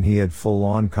friend and he had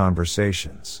full-on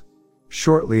conversations.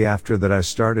 Shortly after that I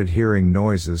started hearing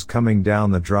noises coming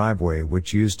down the driveway,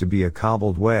 which used to be a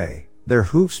cobbled way, their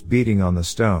hoofs beating on the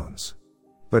stones.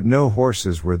 But no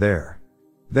horses were there.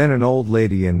 Then an old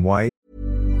lady in white.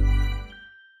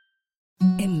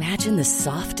 Imagine the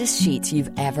softest sheets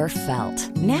you've ever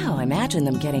felt. Now imagine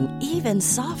them getting even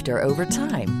softer over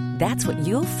time. That's what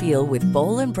you'll feel with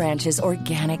Boll & Branch's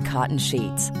organic cotton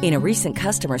sheets. In a recent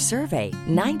customer survey,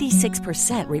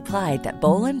 96% replied that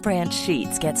Boll & Branch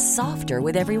sheets get softer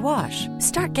with every wash.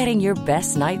 Start getting your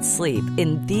best night's sleep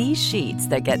in these sheets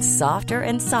that get softer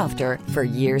and softer for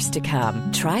years to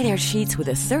come. Try their sheets with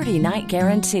a 30-night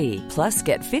guarantee. Plus,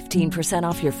 get 15%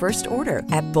 off your first order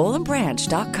at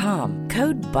bollandbranch.com.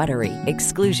 Code BUTTERY.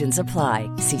 Exclusions apply.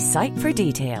 See site for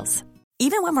details.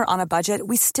 Even when we're on a budget,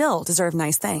 we still deserve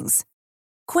nice things.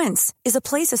 Quince is a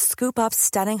place to scoop up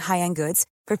stunning high-end goods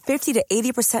for 50 to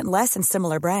 80% less than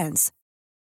similar brands.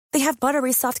 They have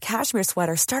buttery soft cashmere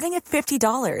sweaters starting at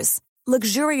 $50,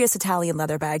 luxurious Italian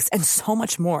leather bags, and so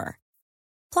much more.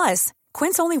 Plus,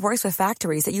 Quince only works with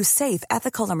factories that use safe,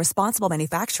 ethical, and responsible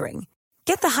manufacturing.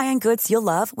 Get the high-end goods you'll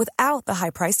love without the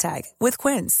high price tag with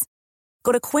Quince.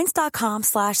 Go to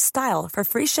quince.com/style for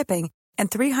free shipping and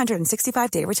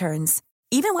 365-day returns.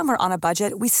 Even when we're on a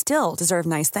budget, we still deserve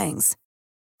nice things.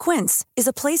 Quince is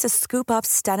a place to scoop up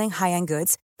stunning high-end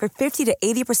goods for 50 to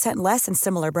 80% less than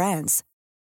similar brands.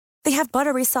 They have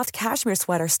buttery soft cashmere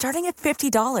sweaters starting at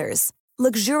 $50,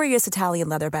 luxurious Italian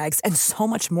leather bags, and so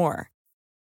much more.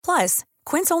 Plus,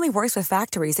 Quince only works with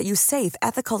factories that use safe,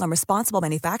 ethical, and responsible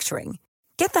manufacturing.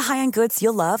 Get the high-end goods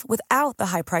you'll love without the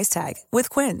high price tag with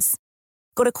Quince.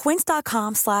 Go to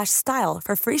quince.com/style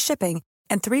for free shipping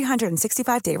and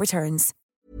 365-day returns.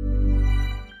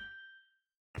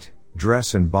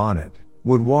 Dress and bonnet,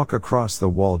 would walk across the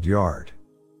walled yard.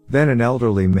 Then an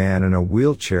elderly man in a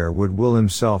wheelchair would wheel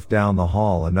himself down the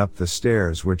hall and up the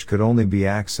stairs, which could only be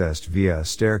accessed via a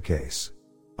staircase.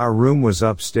 Our room was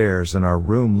upstairs and our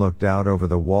room looked out over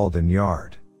the walled-in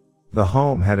yard. The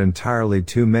home had entirely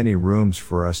too many rooms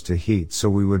for us to heat, so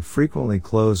we would frequently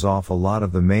close off a lot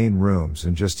of the main rooms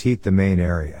and just heat the main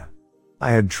area.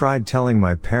 I had tried telling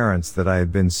my parents that I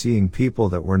had been seeing people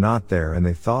that were not there and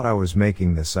they thought I was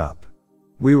making this up.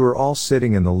 We were all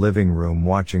sitting in the living room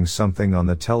watching something on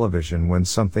the television when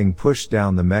something pushed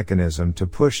down the mechanism to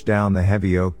push down the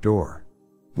heavy oak door.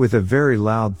 With a very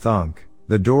loud thunk,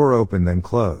 the door opened then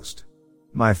closed.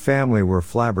 My family were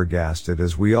flabbergasted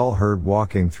as we all heard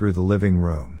walking through the living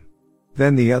room.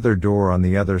 Then the other door on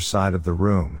the other side of the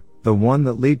room, the one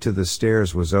that led to the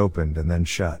stairs, was opened and then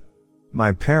shut.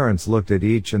 My parents looked at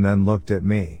each and then looked at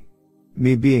me.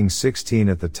 Me being 16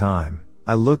 at the time,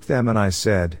 I looked them and I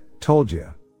said, "Told you."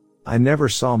 I never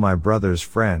saw my brother's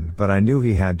friend, but I knew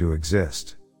he had to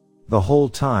exist. The whole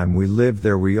time we lived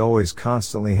there we always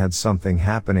constantly had something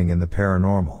happening in the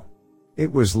paranormal.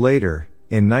 It was later,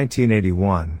 in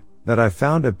 1981, that I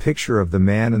found a picture of the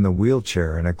man in the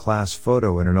wheelchair in a class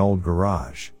photo in an old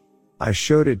garage. I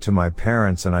showed it to my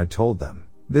parents and I told them,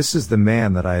 this is the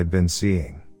man that I had been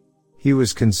seeing. He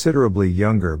was considerably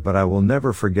younger, but I will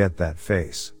never forget that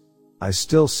face. I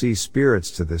still see spirits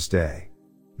to this day.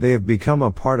 They have become a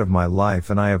part of my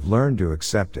life and I have learned to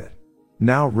accept it.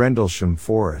 Now Rendlesham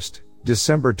Forest,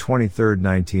 December 23,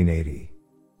 1980.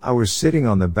 I was sitting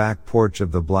on the back porch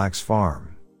of the Blacks'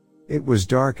 farm. It was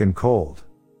dark and cold.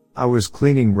 I was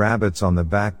cleaning rabbits on the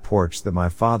back porch that my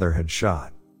father had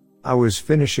shot. I was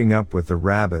finishing up with the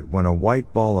rabbit when a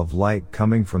white ball of light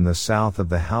coming from the south of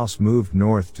the house moved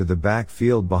north to the back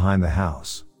field behind the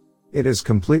house. It is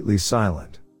completely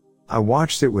silent. I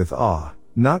watched it with awe,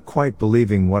 not quite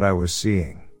believing what I was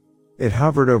seeing. It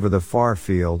hovered over the far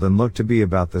field and looked to be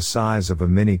about the size of a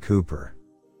Mini Cooper.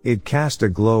 It cast a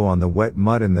glow on the wet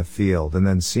mud in the field and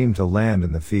then seemed to land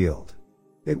in the field.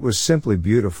 It was simply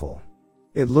beautiful.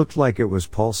 It looked like it was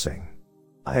pulsing.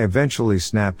 I eventually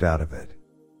snapped out of it.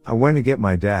 I went to get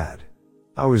my dad.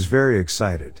 I was very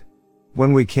excited.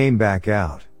 When we came back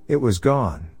out, it was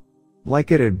gone.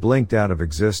 Like it had blinked out of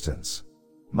existence.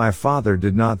 My father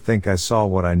did not think I saw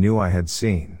what I knew I had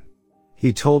seen.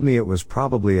 He told me it was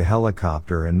probably a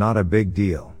helicopter and not a big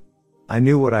deal. I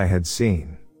knew what I had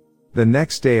seen. The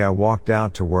next day I walked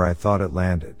out to where I thought it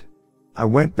landed. I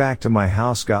went back to my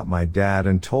house, got my dad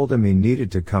and told him he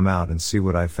needed to come out and see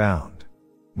what I found.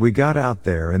 We got out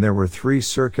there and there were 3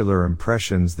 circular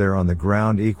impressions there on the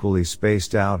ground, equally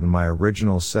spaced out, and my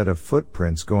original set of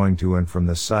footprints going to and from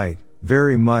the site,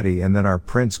 very muddy, and then our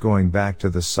prints going back to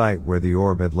the site where the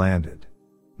orb had landed.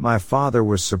 My father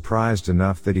was surprised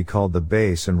enough that he called the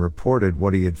base and reported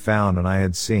what he had found and I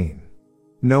had seen.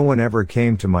 No one ever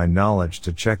came to my knowledge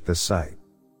to check the site.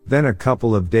 Then a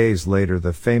couple of days later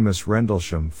the famous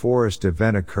Rendlesham Forest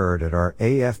event occurred at our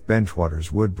AF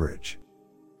Benchwaters Woodbridge.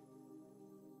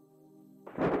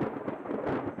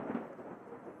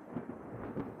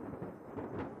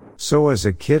 So as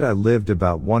a kid I lived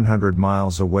about 100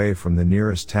 miles away from the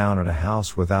nearest town at a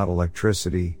house without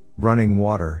electricity, running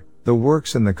water, the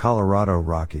works in the Colorado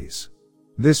Rockies.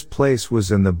 This place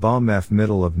was in the bum-f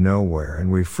middle of nowhere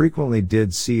and we frequently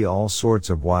did see all sorts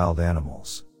of wild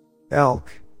animals.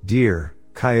 Elk, deer,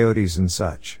 coyotes and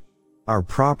such. Our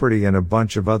property and a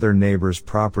bunch of other neighbors'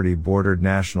 property bordered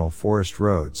national forest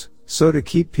roads, so to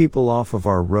keep people off of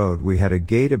our road we had a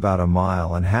gate about 1.5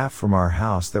 miles from our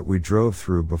house that we drove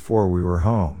through before we were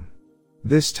home.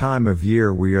 This time of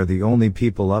year we are the only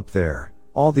people up there,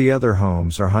 all the other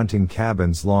homes are hunting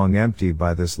cabins long empty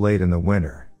by this late in the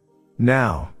winter.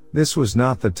 Now, this was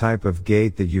not the type of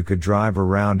gate that you could drive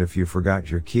around if you forgot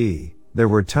your key. There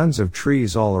were tons of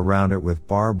trees all around it with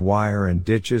barbed wire and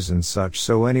ditches and such,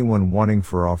 so anyone wanting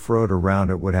for off-road around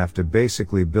it would have to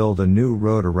basically build a new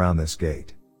road around this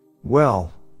gate.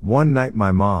 Well, one night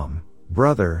my mom,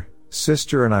 brother,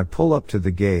 sister and I pull up to the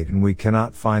gate and we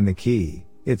cannot find the key,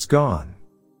 it's gone.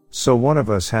 So one of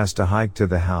us has to hike to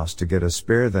the house to get a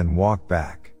spare then walk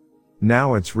back.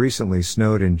 Now it's recently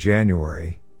snowed in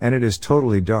January, and it is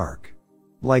totally dark.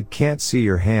 Like can't see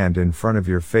your hand in front of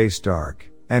your face dark,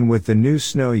 and with the new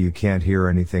snow you can't hear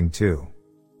anything too.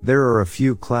 There are a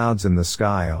few clouds in the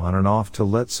sky on and off to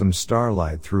let some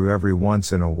starlight through every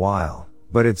once in a while.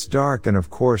 But it's dark and of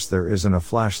course there isn't a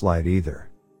flashlight either.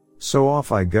 So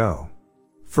off I go.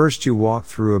 First you walk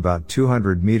through about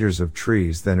 200 meters of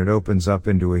trees, then it opens up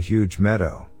into a huge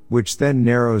meadow, which then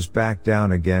narrows back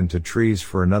down again to trees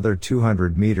for another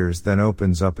 200 meters, then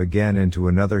opens up again into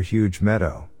another huge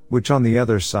meadow, which on the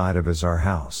other side of is our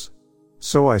house.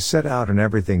 So I set out and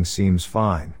everything seems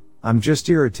fine. I'm just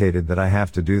irritated that I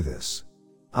have to do this.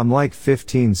 I'm like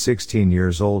 15-16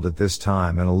 years old at this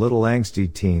time and a little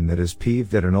angsty teen that is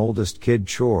peeved at an oldest kid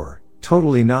chore,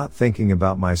 totally not thinking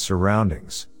about my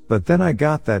surroundings, but then I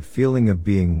got that feeling of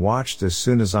being watched as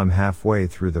soon as I'm halfway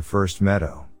through the first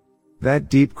meadow. That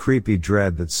deep creepy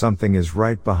dread that something is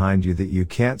right behind you that you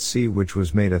can't see, which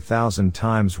was made 1,000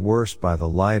 times worse by the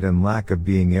light and lack of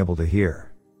being able to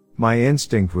hear. My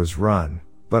instinct was run,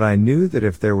 but I knew that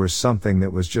if there was something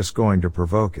that was just going to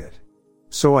provoke it.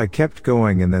 So I kept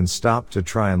going and then stopped to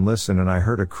try and listen, and I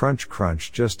heard a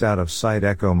crunch just out of sight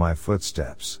echo my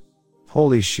footsteps.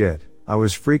 Holy shit, I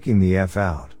was freaking the F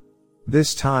out.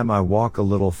 This time I walk a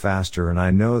little faster and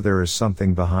I know there is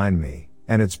something behind me,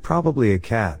 and it's probably a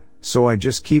cat, so I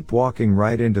just keep walking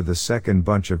right into the second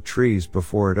bunch of trees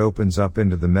before it opens up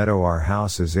into the meadow our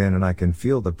house is in, and I can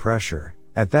feel the pressure.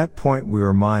 At that point we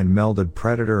were mind-melded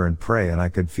predator and prey and I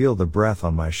could feel the breath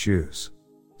on my shoes.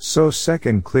 So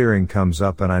second clearing comes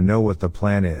up and I know what the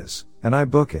plan is, and I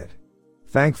book it.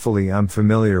 Thankfully I'm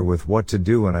familiar with what to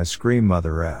do and I scream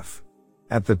mother F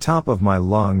at the top of my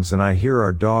lungs, and I hear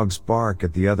our dogs bark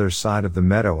at the other side of the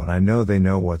meadow and I know they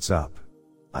know what's up.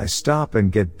 I stop and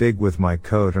get big with my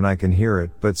coat and I can hear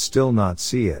it but still not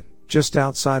see it, just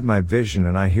outside my vision,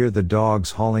 and I hear the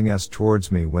dogs hauling ass towards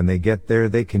me. When they get there,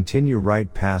 they continue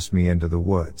right past me into the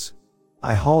woods.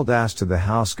 I hauled ass to the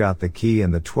house, got the key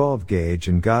and the 12 gauge,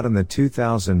 and got in the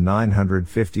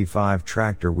 2955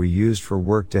 tractor we used for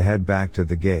work to head back to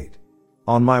the gate.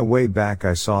 On my way back,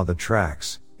 I saw the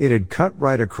tracks. It had cut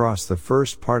right across the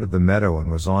first part of the meadow and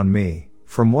was on me.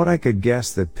 From what I could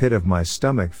guess, that pit of my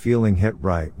stomach feeling hit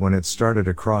right when it started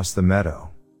across the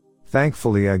meadow.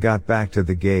 Thankfully, I got back to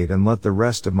the gate and let the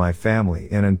rest of my family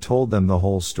in and told them the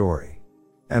whole story.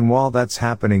 And while that's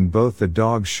happening, both the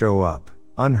dogs show up,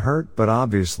 unhurt but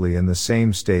obviously in the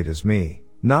same state as me,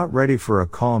 not ready for a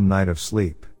calm night of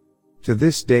sleep. To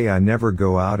this day, I never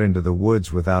go out into the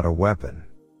woods without a weapon.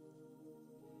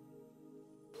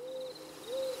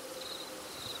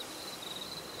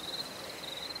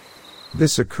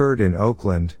 This occurred in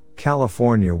Oakland,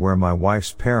 California, where my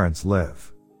wife's parents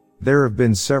live. There have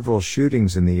been several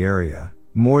shootings in the area,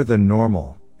 more than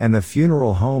normal, and the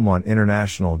funeral home on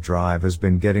International Drive has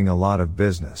been getting a lot of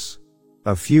business.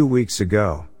 A few weeks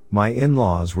ago, my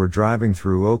in-laws were driving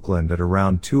through Oakland at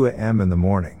around 2 a.m. in the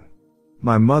morning.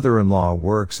 My mother-in-law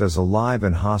works as a live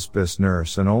and hospice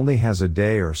nurse and only has a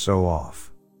day or so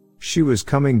off. She was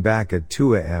coming back at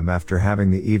 2 a.m. after having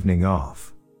the evening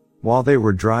off. While they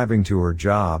were driving to her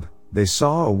job, they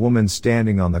saw a woman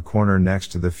standing on the corner next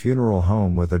to the funeral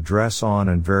home with a dress on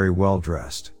and very well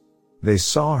dressed. They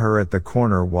saw her at the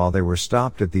corner while they were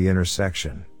stopped at the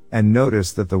intersection, and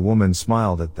noticed that the woman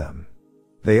smiled at them.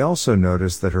 They also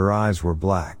noticed that her eyes were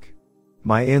black.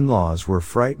 My in-laws were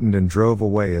frightened and drove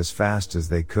away as fast as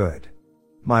they could.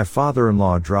 My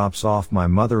father-in-law drops off my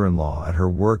mother-in-law at her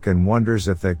work and wonders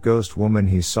if that ghost woman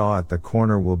he saw at the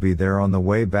corner will be there on the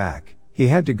way back. He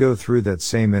had to go through that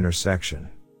same intersection.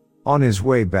 On his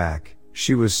way back,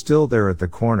 she was still there at the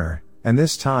corner, and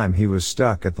this time he was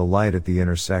stuck at the light at the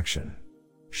intersection.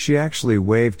 She actually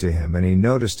waved to him and he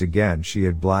noticed again she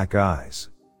had black eyes.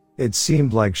 It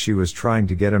seemed like she was trying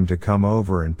to get him to come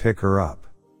over and pick her up.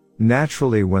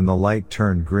 Naturally, when the light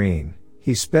turned green,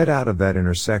 he sped out of that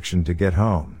intersection to get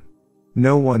home.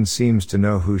 No one seems to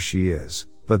know who she is,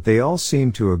 but they all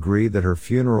seem to agree that her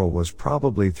funeral was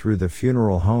probably through the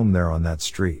funeral home there on that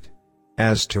street.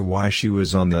 As to why she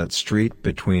was on that street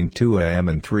between 2 a.m.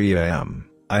 and 3 a.m.,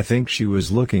 I think she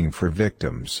was looking for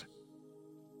victims.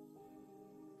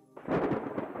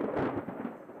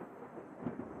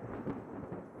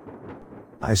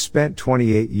 I spent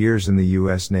 28 years in the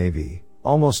U.S. Navy,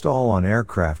 almost all on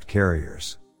aircraft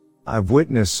carriers. I've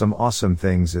witnessed some awesome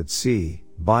things at sea,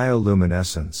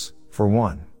 bioluminescence, for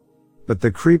one. But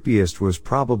the creepiest was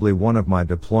probably one of my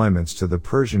deployments to the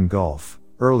Persian Gulf,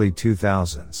 early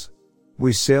 2000s.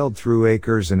 We sailed through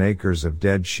acres and acres of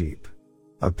dead sheep.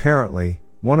 Apparently,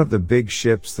 one of the big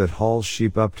ships that hauls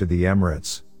sheep up to the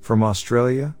Emirates, from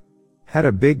Australia, had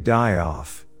a big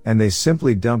die-off, and they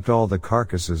simply dumped all the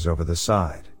carcasses over the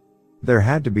side. There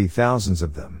had to be thousands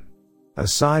of them.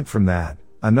 Aside from that,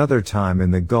 another time in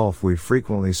the Gulf we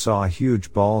frequently saw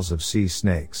huge balls of sea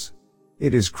snakes.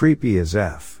 It is creepy as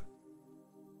F.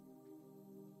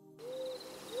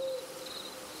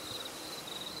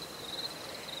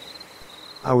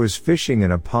 I was fishing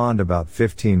in a pond about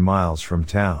 15 miles from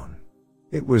town.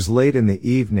 It was late in the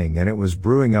evening and it was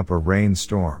brewing up a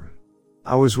rainstorm.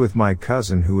 I was with my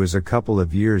cousin who is a couple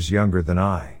of years younger than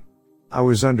I. I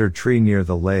was under a tree near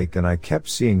the lake and I kept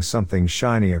seeing something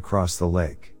shiny across the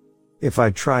lake. If I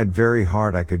tried very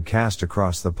hard I could cast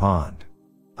across the pond.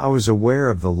 I was aware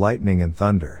of the lightning and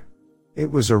thunder. It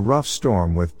was a rough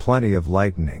storm with plenty of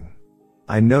lightning.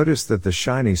 I noticed that the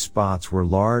shiny spots were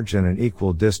large and an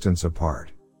equal distance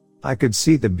apart. I could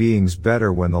see the beings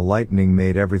better when the lightning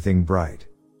made everything bright.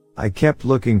 I kept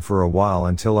looking for a while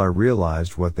until I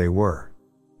realized what they were.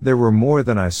 There were more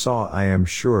than I saw, I am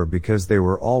sure, because they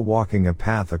were all walking a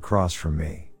path across from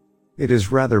me. It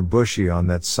is rather bushy on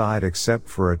that side except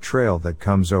for a trail that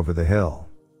comes over the hill.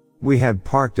 We had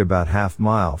parked about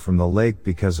half-mile from the lake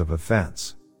because of a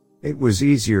fence. It was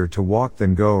easier to walk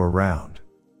than go around.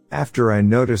 After I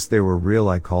noticed they were real,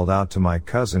 I called out to my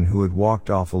cousin who had walked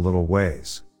off a little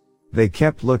ways. They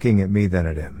kept looking at me then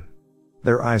at him.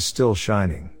 Their eyes still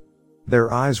shining.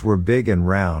 Their eyes were big and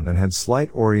round and had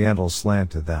slight oriental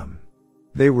slant to them.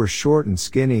 They were short and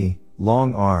skinny,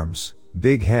 long arms,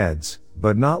 big heads,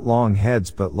 but not long heads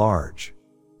but large.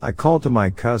 I called to my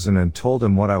cousin and told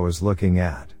him what I was looking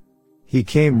at. He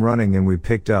came running and we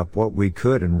picked up what we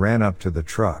could and ran up to the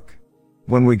truck.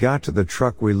 When we got to the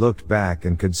truck we looked back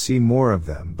and could see more of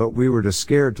them, but we were too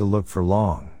scared to look for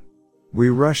long. We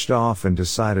rushed off and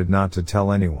decided not to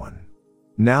tell anyone.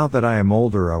 Now that I am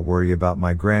older I worry about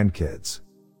my grandkids.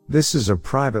 This is a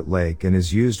private lake and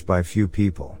is used by few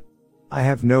people. I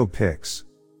have no pics.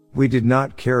 We did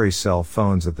not carry cell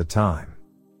phones at the time.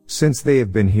 Since they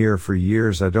have been here for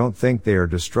years, I don't think they are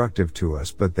destructive to us,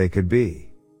 but they could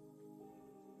be.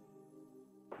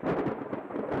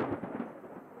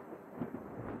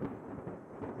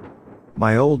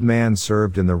 My old man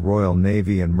served in the Royal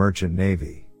Navy and Merchant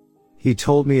Navy. He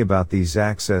told me about these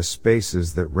access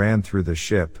spaces that ran through the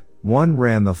ship. One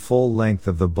ran the full length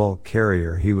of the bulk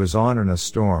carrier he was on in a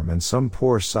storm, and some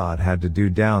poor sod had to do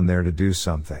down there to do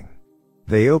something.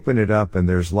 They open it up and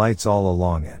there's lights all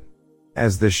along it.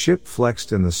 As the ship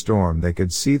flexed in the storm, they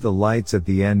could see the lights at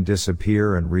the end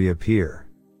disappear and reappear.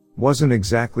 Wasn't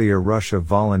exactly a rush of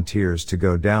volunteers to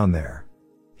go down there.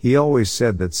 He always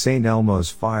said that St.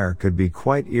 Elmo's fire could be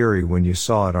quite eerie when you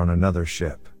saw it on another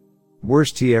ship.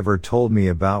 Worst he ever told me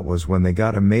about was when they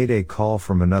got a mayday call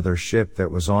from another ship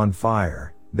that was on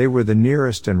fire. They were the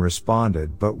nearest and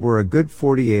responded, but were a good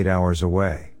 48 hours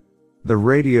away. The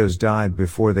radios died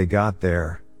before they got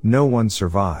there. No one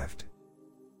survived.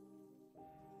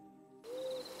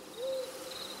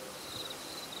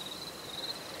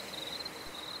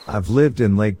 I've lived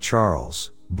in Lake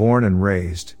Charles, born and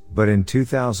raised, but in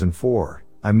 2004,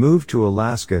 I moved to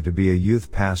Alaska to be a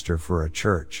youth pastor for a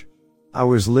church. I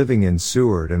was living in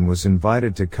Seward and was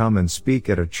invited to come and speak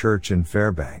at a church in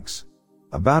Fairbanks.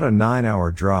 About a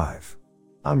 9-hour drive.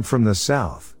 I'm from the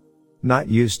South. Not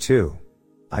used to.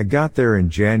 I got there in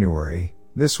January.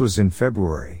 This was in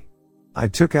February. I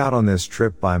took out on this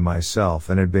trip by myself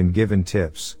and had been given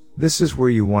tips. This is where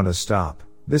you want to stop.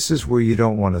 This is where you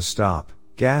don't want to stop.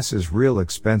 Gas is real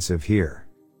expensive here.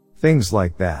 Things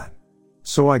like that.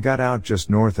 So I got out just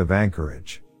north of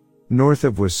Anchorage. North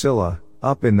of Wasilla,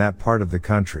 up in that part of the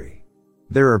country.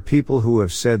 There are people who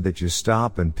have said that you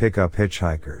stop and pick up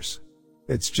hitchhikers.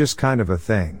 It's just kind of a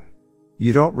thing.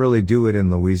 You don't really do it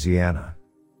in Louisiana.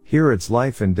 Here it's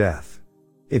life and death.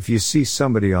 If you see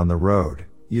somebody on the road,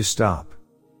 you stop.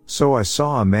 So I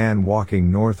saw a man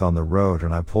walking north on the road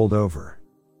and I pulled over.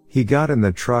 He got in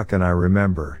the truck and I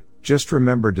just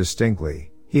remember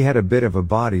distinctly, he had a bit of a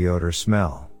body odor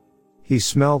smell. He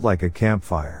smelled like a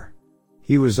campfire.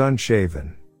 He was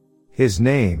unshaven. His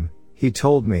name, he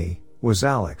told me, was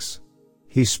Alex.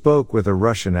 He spoke with a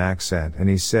Russian accent and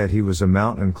he said he was a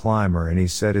mountain climber, and he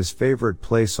said his favorite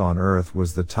place on earth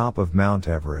was the top of Mount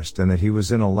Everest and that he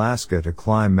was in Alaska to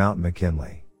climb Mount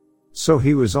McKinley. So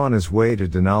he was on his way to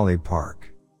Denali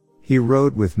Park. He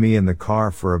rode with me in the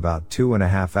car for about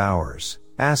 2.5 hours,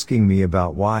 asking me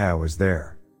about why I was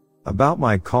there. About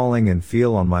my calling and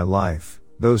feel on my life,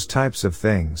 those types of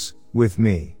things, with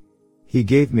me. He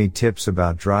gave me tips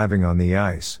about driving on the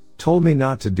ice, told me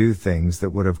not to do things that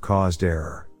would have caused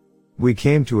error. We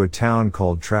came to a town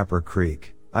called Trapper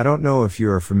Creek. I don't know if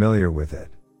you are familiar with it.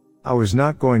 I was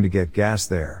not going to get gas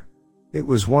there. It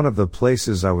was one of the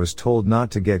places I was told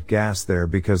not to get gas there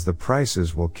because the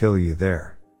prices will kill you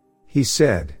there. He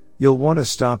said, you'll want to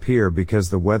stop here because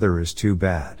the weather is too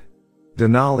bad.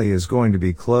 Denali is going to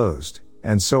be closed,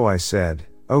 and so I said,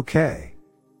 okay.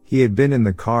 He had been in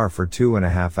the car for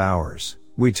 2.5 hours.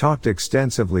 We talked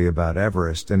extensively about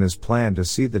Everest and his plan to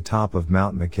see the top of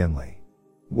Mount McKinley.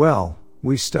 Well,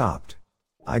 we stopped.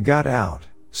 I got out,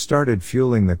 started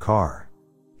fueling the car.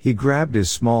 He grabbed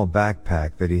his small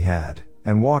backpack that he had,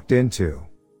 and walked into.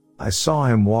 I saw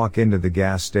him walk into the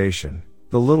gas station,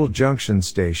 the little junction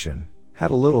station,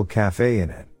 had a little cafe in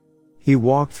it. He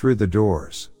walked through the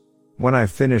doors. When I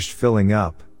finished filling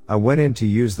up, I went in to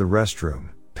use the restroom,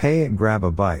 pay and grab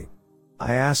a bite.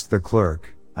 I asked the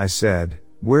clerk, I said,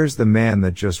 where's the man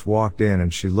that just walked in?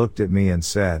 And she looked at me and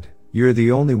said, you're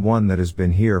the only one that has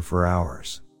been here for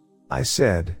hours. I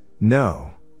said,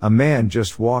 no, a man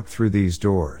just walked through these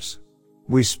doors.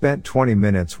 We spent 20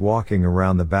 minutes walking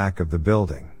around the back of the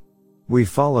building. We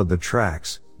followed the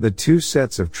tracks, the 2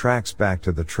 sets of tracks back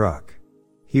to the truck.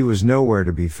 He was nowhere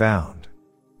to be found.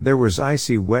 There was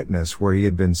icy wetness where he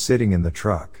had been sitting in the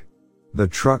truck. The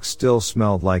truck still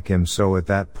smelled like him, so at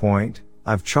that point,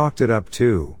 I've chalked it up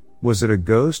to, was it a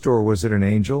ghost or was it an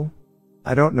angel?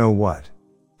 I don't know what.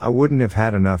 I wouldn't have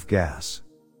had enough gas.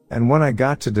 And when I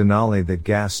got to Denali, that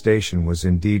gas station was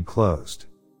indeed closed.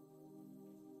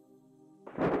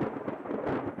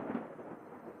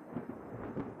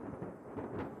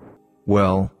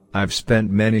 Well, I've spent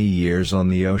many years on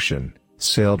the ocean,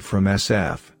 sailed from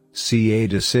SFCA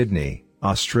to Sydney,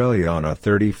 Australia on a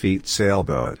 30-foot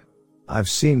sailboat. I've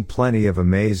seen plenty of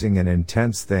amazing and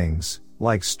intense things,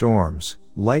 like storms,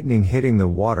 lightning hitting the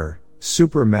water,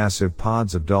 supermassive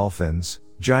pods of dolphins,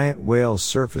 giant whales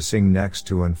surfacing next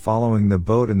to and following the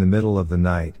boat in the middle of the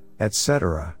night,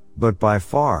 etc. But by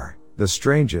far, the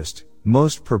strangest,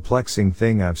 most perplexing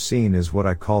thing I've seen is what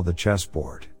I call the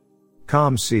chessboard.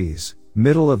 Calm seas,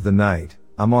 middle of the night,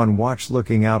 I'm on watch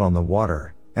looking out on the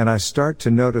water, and I start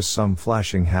to notice some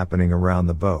flashing happening around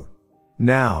the boat.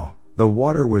 Now, the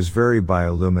water was very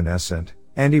bioluminescent,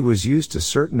 and he was used to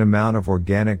certain amount of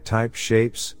organic type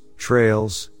shapes,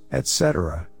 trails,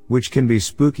 etc., which can be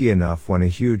spooky enough when a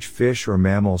huge fish or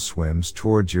mammal swims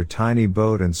towards your tiny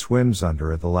boat and swims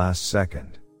under at the last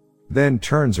second. Then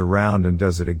turns around and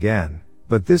does it again,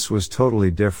 but this was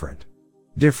totally different.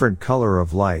 Different color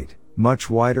of light, much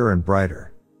wider and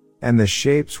brighter. And the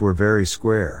shapes were very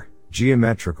square,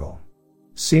 geometrical.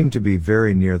 Seemed to be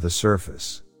very near the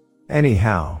surface.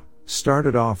 Anyhow,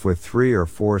 started off with 3 or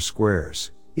 4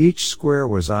 squares. Each square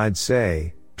was, I'd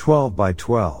say, 12 by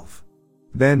 12.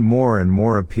 Then more and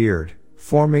more appeared,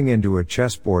 forming into a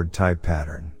chessboard type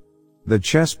pattern. The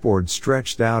chessboard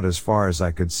stretched out as far as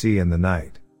I could see in the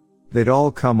night. They'd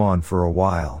all come on for a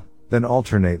while, then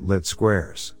alternate lit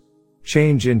squares.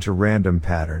 Change into random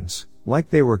patterns, like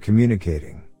they were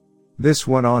communicating. This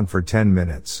went on for 10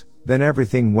 minutes, then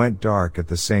everything went dark at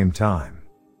the same time.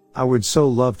 I would so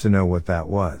love to know what that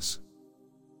was.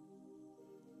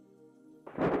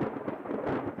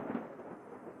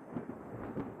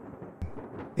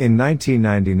 In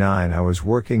 1999 I was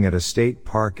working at a state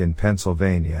park in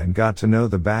Pennsylvania and got to know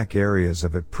the back areas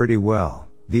of it pretty well,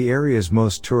 the areas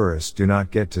most tourists do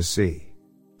not get to see.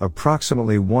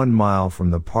 Approximately 1 mile from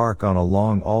the park on a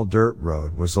long all-dirt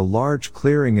road was a large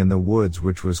clearing in the woods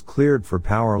which was cleared for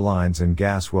power lines and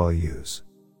gas well use.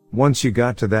 Once you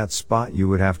got to that spot you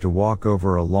would have to walk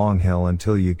over a long hill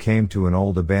until you came to an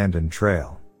old abandoned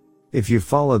trail. If you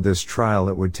followed this trail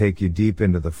it would take you deep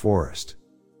into the forest.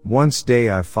 One day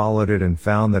I followed it and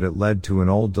found that it led to an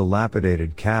old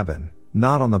dilapidated cabin,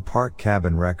 not on the park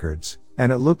cabin records,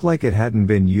 and it looked like it hadn't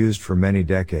been used for many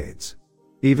decades.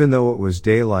 Even though it was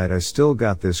daylight I still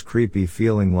got this creepy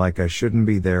feeling like I shouldn't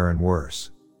be there and worse.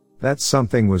 That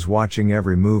something was watching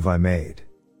every move I made.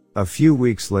 A few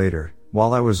weeks later,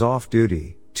 while I was off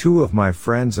duty, 2 of my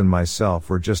friends and myself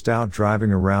were just out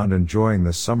driving around enjoying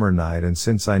the summer night, and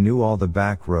since I knew all the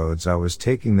back roads I was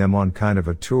taking them on kind of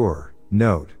a tour.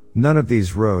 Note, none of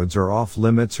these roads are off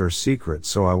limits or secret,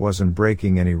 so I wasn't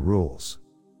breaking any rules.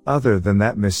 Other than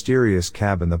that mysterious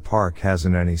cabin the park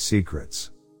hasn't any secrets.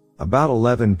 About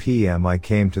 11 p.m. I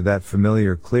came to that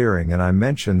familiar clearing and I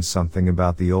mentioned something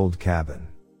about the old cabin.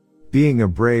 Being a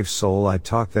brave soul I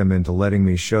talked them into letting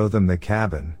me show them the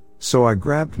cabin, so I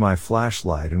grabbed my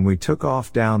flashlight and we took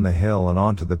off down the hill and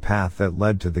onto the path that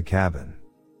led to the cabin.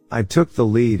 I took the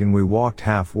lead and we walked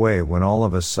halfway when all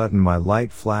of a sudden my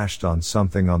light flashed on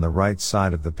something on the right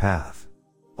side of the path.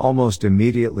 Almost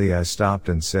immediately I stopped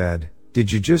and said,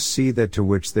 "Did you just see that?" To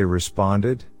which they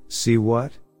responded, "See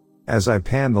what?" As I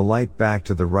panned the light back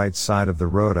to the right side of the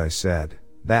road I said,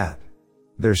 "That."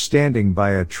 There standing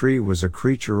by a tree was a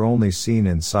creature only seen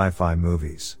in sci-fi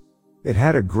movies. It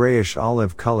had a grayish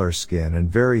olive color skin and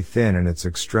very thin in its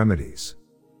extremities.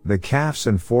 The calves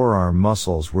and forearm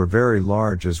muscles were very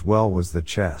large as well was the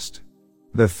chest.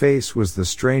 The face was the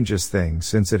strangest thing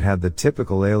since it had the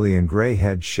typical alien gray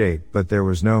head shape but there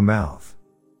was no mouth.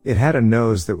 It had a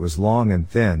nose that was long and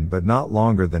thin but not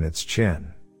longer than its chin.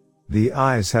 The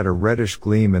eyes had a reddish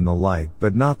gleam in the light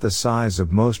but not the size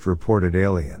of most reported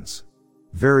aliens.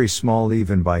 Very small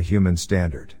even by human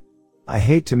standard. I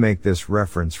hate to make this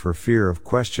reference for fear of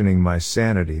questioning my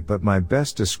sanity, but my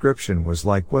best description was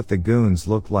like what the goons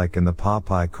looked like in the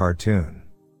Popeye cartoon.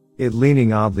 It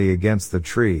leaning oddly against the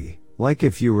tree, like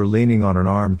if you were leaning on an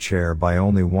armchair by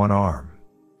only one arm.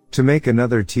 To make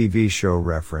another TV show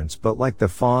reference, but like the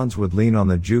Fonz would lean on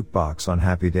the jukebox on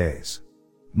Happy Days.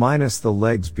 Minus the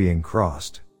legs being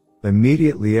crossed.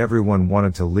 Immediately everyone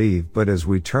wanted to leave, but as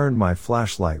we turned my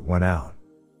flashlight went out.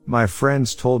 My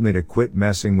friends told me to quit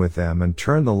messing with them and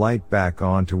turn the light back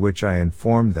on, to which I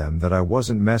informed them that I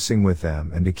wasn't messing with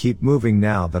them and to keep moving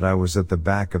now that I was at the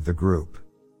back of the group.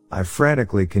 I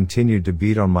frantically continued to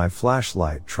beat on my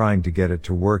flashlight trying to get it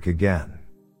to work again.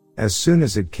 As soon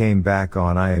as it came back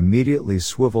on I immediately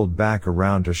swiveled back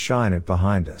around to shine it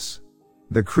behind us.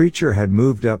 The creature had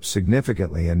moved up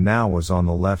significantly and now was on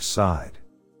the left side.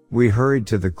 We hurried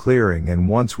to the clearing, and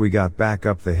once we got back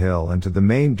up the hill and to the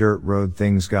main dirt road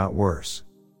things got worse.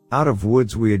 Out of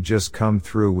woods we had just come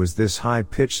through was this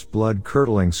high-pitched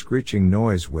blood-curdling screeching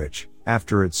noise which,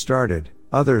 after it started,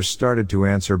 others started to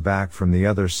answer back from the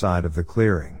other side of the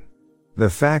clearing. The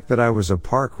fact that I was a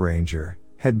park ranger,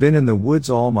 had been in the woods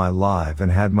all my life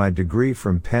and had my degree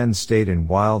from Penn State in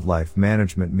wildlife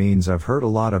management means I've heard a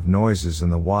lot of noises in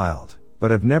the wild,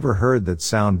 but I've never heard that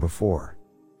sound before.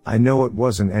 I know it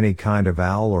wasn't any kind of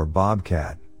owl or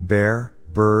bobcat, bear,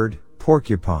 bird,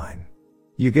 porcupine.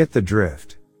 You get the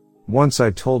drift. Once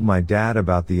I told my dad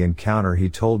about the encounter. He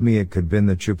told me it could been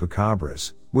the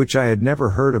chupacabras, which I had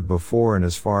never heard of before, and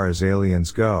as far as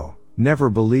aliens go, never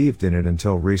believed in it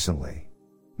until recently.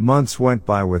 Months went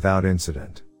by without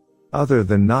incident. Other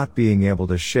than not being able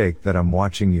to shake that "I'm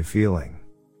watching you" feeling.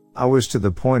 I was to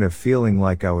the point of feeling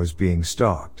like I was being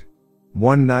stalked.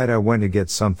 One night I went to get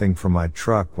something from my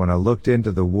truck when I looked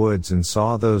into the woods and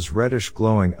saw those reddish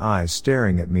glowing eyes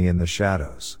staring at me in the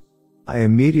shadows. I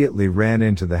immediately ran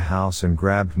into the house and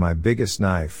grabbed my biggest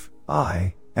knife.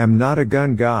 I am not a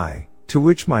gun guy, to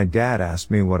which my dad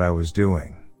asked me what I was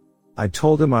doing. I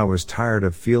told him I was tired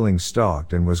of feeling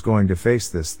stalked and was going to face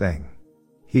this thing.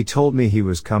 He told me he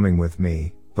was coming with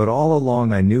me, but all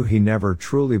along I knew he never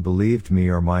truly believed me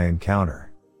or my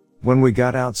encounter. When we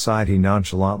got outside, he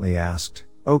nonchalantly asked,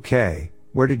 "Okay,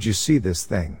 where did you see this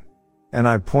thing?" And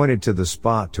I pointed to the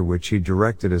spot, to which he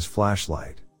directed his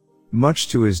flashlight. Much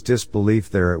to his disbelief,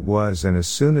 there it was, and as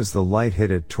soon as the light hit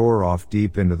it, tore off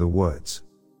deep into the woods.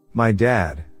 My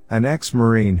dad, an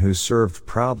ex-Marine who served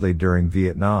proudly during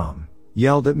Vietnam,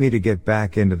 yelled at me to get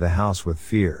back into the house with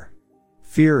fear.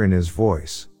 Fear in his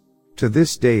voice. To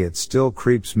this day it still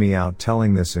creeps me out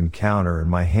telling this encounter, and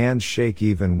my hands shake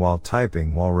even while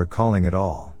typing while recalling it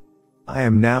all. I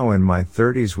am now in my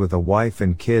 30s with a wife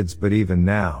and kids, but even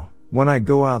now, when I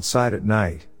go outside at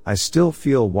night, I still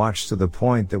feel watched, to the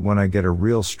point that when I get a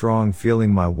real strong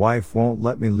feeling, my wife won't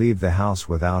let me leave the house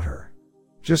without her.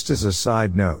 Just as a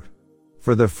side note,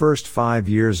 for the first 5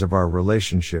 years of our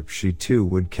relationship she too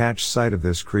would catch sight of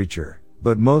this creature,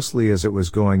 but mostly as it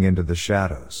was going into the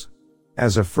shadows.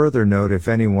 As a further note, if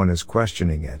anyone is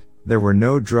questioning it, there were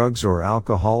no drugs or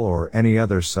alcohol or any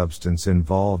other substance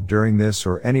involved during this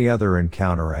or any other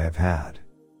encounter I have had.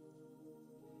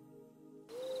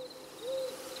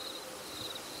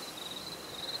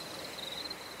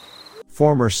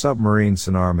 Former submarine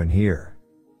sonarman here.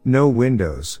 No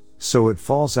windows, so it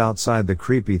falls outside the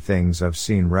creepy things I've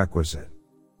seen requisite.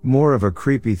 More of a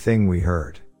creepy thing we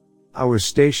heard. I was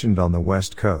stationed on the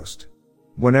West Coast.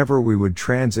 Whenever we would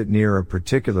transit near a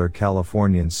particular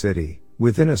Californian city,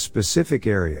 within a specific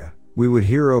area, we would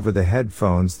hear over the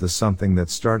headphones the something that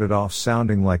started off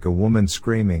sounding like a woman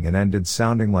screaming and ended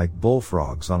sounding like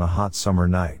bullfrogs on a hot summer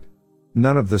night.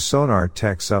 None of the sonar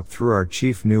techs up through our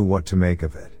chief knew what to make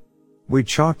of it. We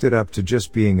chalked it up to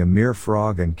just being a mere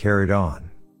frog and carried on.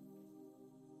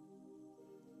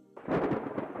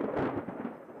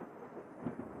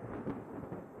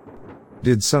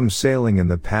 Did some sailing in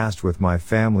the past with my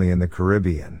family in the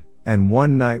Caribbean, and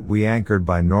one night we anchored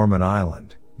by Norman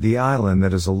Island, the island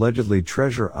that is allegedly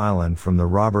Treasure Island from the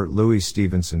Robert Louis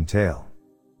Stevenson tale.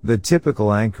 The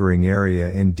typical anchoring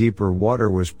area in deeper water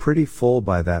was pretty full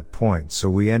by that point, so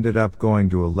we ended up going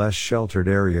to a less sheltered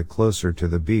area closer to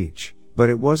the beach, but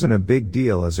it wasn't a big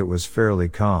deal as it was fairly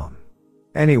calm.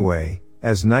 Anyway,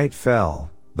 as night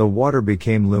fell, the water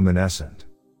became luminescent.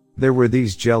 There were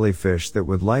these jellyfish that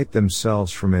would light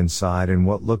themselves from inside in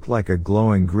what looked like a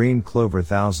glowing green clover,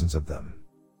 thousands of them.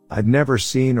 I'd never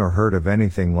seen or heard of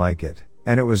anything like it,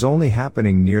 and it was only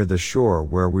happening near the shore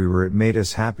where we were. It made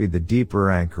us happy the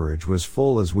deeper anchorage was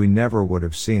full, as we never would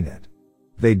have seen it.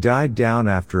 They died down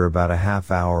after about a half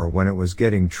hour when it was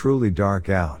getting truly dark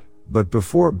out, but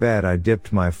before bed I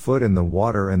dipped my foot in the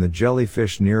water and the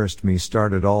jellyfish nearest me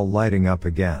started all lighting up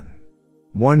again.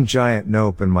 One giant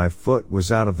nope and my foot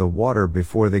was out of the water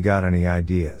before they got any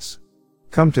ideas.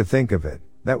 Come to think of it,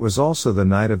 that was also the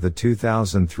night of the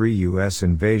 2003 US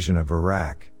invasion of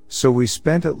Iraq, so we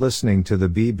spent it listening to the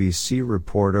BBC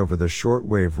report over the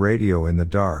shortwave radio in the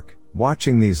dark,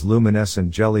 watching these luminescent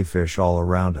jellyfish all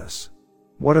around us.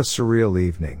 What a surreal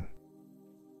evening.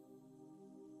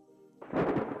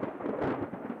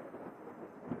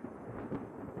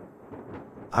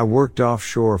 I worked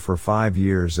offshore for 5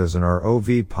 years as an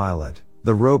ROV pilot,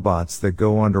 the robots that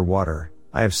go underwater.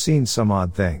 I have seen some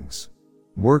odd things.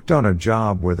 Worked on a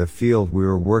job where the field we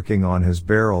were working on has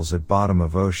barrels at bottom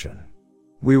of ocean.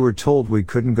 We were told we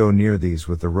couldn't go near these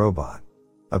with the robot.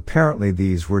 Apparently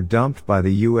these were dumped by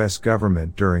the US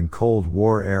government during Cold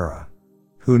War era.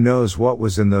 Who knows what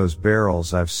was in those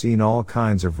barrels? I've seen all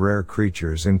kinds of rare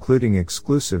creatures, including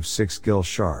exclusive 6-gill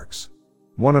sharks.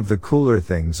 One of the cooler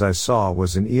things I saw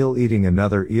was an eel eating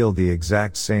another eel the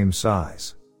exact same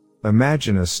size.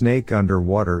 Imagine a snake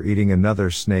underwater eating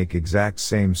another snake exact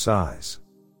same size.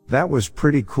 That was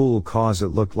pretty cool cause it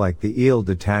looked like the eel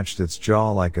detached its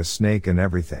jaw like a snake and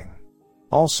everything.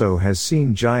 Also has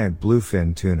seen giant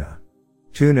bluefin tuna.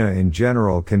 Tuna in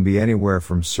general can be anywhere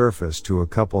from surface to a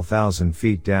couple thousand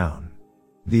feet down.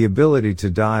 The ability to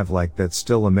dive like that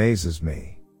still amazes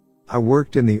me. I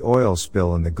worked in the oil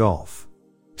spill in the Gulf.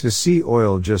 To see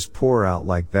oil just pour out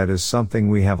like that is something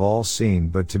we have all seen,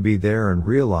 but to be there and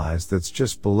realize that's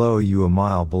just below you, a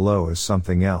mile below, is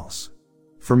something else.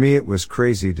 For me, it was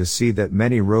crazy to see that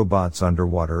many robots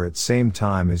underwater at same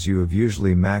time as you have,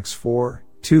 usually max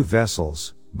 2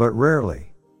 vessels, but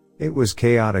rarely. It was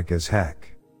chaotic as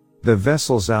heck. The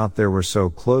vessels out there were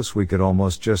so close we could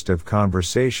almost just have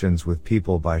conversations with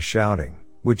people by shouting,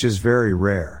 which is very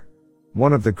rare.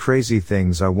 One of the crazy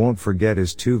things I won't forget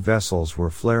is 2 vessels were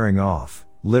flaring off,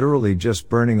 literally just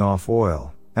burning off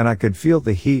oil, and I could feel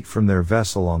the heat from their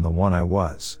vessel on the one I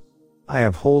was. I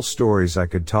have whole stories I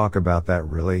could talk about that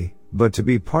really, but to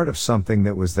be part of something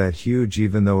that was that huge,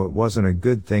 even though it wasn't a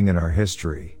good thing in our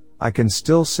history, I can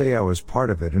still say I was part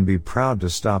of it and be proud to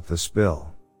stop the spill.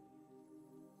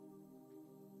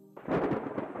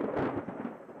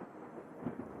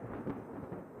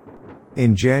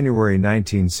 In January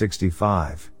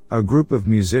 1965, a group of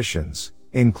musicians,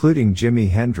 including Jimi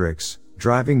Hendrix,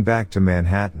 driving back to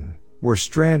Manhattan, were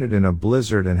stranded in a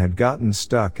blizzard and had gotten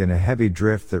stuck in a heavy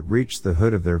drift that reached the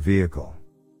hood of their vehicle.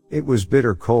 It was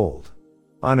bitter cold.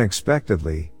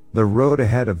 Unexpectedly, the road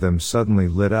ahead of them suddenly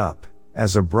lit up,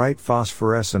 as a bright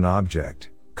phosphorescent object,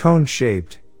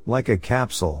 cone-shaped, like a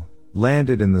capsule,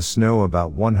 landed in the snow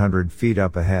about 100 feet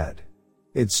up ahead.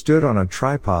 It stood on a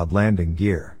tripod landing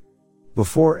gear.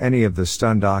 Before any of the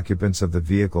stunned occupants of the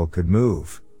vehicle could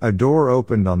move, a door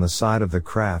opened on the side of the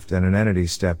craft and an entity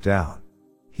stepped out.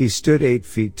 He stood 8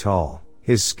 feet tall,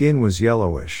 his skin was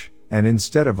yellowish, and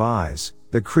instead of eyes,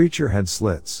 the creature had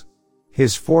slits.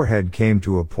 His forehead came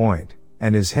to a point,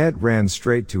 and his head ran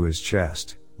straight to his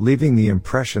chest, leaving the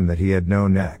impression that he had no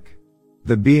neck.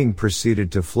 The being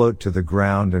proceeded to float to the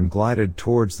ground and glided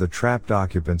towards the trapped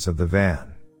occupants of the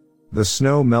van. The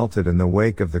snow melted in the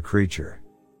wake of the creature.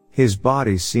 His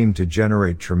body seemed to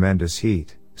generate tremendous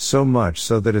heat, so much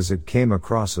so that as it came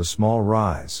across a small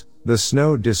rise, the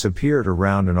snow disappeared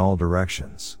around in all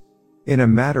directions. In a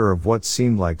matter of what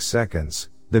seemed like seconds,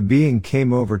 the being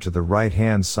came over to the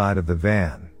right-hand side of the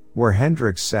van, where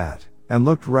Hendrix sat, and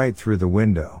looked right through the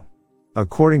window.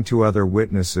 According to other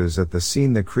witnesses at the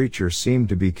scene, the creature seemed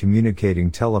to be communicating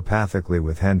telepathically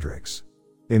with Hendrix.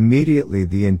 Immediately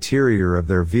the interior of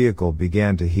their vehicle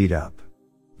began to heat up.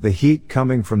 The heat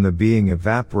coming from the being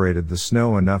evaporated the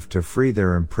snow enough to free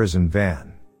their imprisoned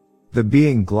van. The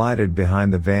being glided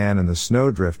behind the van and the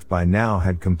snowdrift by now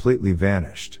had completely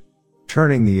vanished.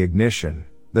 Turning the ignition,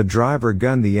 the driver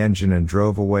gunned the engine and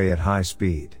drove away at high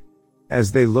speed.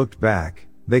 As they looked back,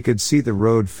 they could see the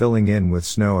road filling in with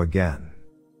snow again.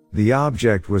 The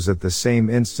object was at the same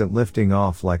instant lifting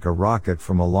off like a rocket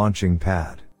from a launching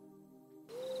pad.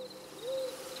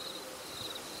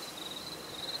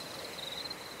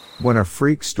 When a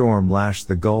freak storm lashed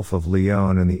the Gulf of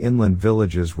Lyon and the inland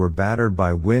villages were battered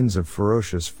by winds of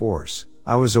ferocious force,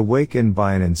 I was awakened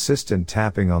by an insistent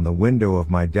tapping on the window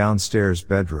of my downstairs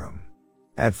bedroom.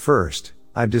 At first,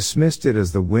 I dismissed it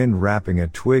as the wind rapping a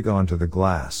twig onto the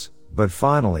glass, but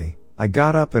finally, I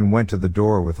got up and went to the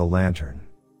door with a lantern.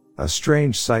 A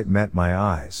strange sight met my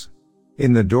eyes.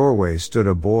 In the doorway stood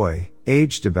a boy,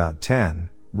 aged about 10,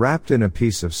 wrapped in a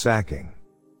piece of sacking.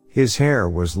 His hair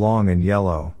was long and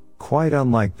yellow, quite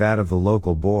unlike that of the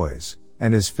local boys,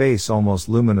 and his face almost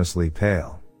luminously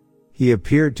pale. He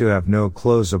appeared to have no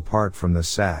clothes apart from the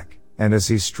sack, and as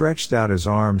he stretched out his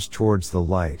arms towards the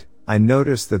light, I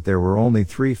noticed that there were only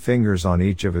 3 fingers on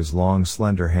each of his long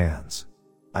slender hands.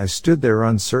 I stood there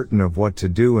uncertain of what to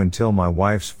do until my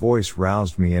wife's voice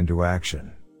roused me into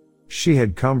action. She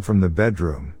had come from the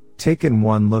bedroom, taken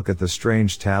one look at the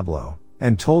strange tableau,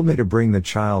 and told me to bring the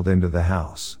child into the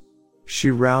house. She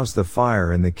roused the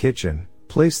fire in the kitchen,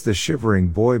 placed the shivering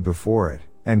boy before it,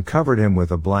 and covered him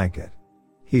with a blanket.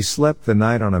 He slept the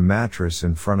night on a mattress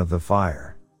in front of the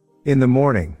fire. In the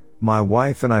morning, my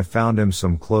wife and I found him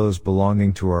some clothes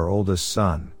belonging to our oldest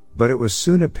son, but it was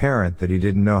soon apparent that he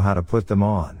didn't know how to put them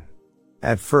on.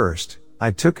 At first,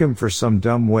 I took him for some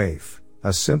dumb waif,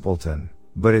 a simpleton,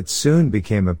 but it soon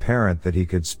became apparent that he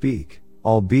could speak,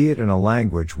 albeit in a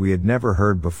language we had never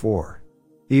heard before.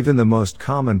 Even the most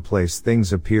commonplace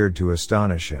things appeared to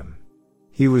astonish him.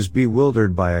 He was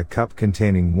bewildered by a cup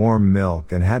containing warm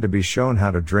milk and had to be shown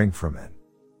how to drink from it.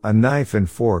 A knife and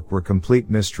fork were complete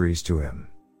mysteries to him.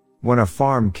 When a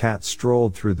farm cat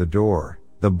strolled through the door,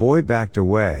 the boy backed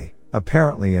away,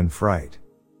 apparently in fright.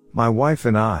 My wife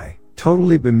and I,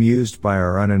 totally bemused by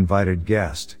our uninvited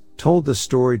guest, told the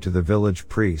story to the village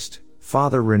priest,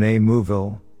 Father René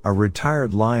Mouville, a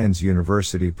retired Lyons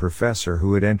University professor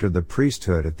who had entered the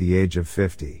priesthood at the age of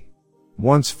 50.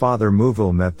 Once Father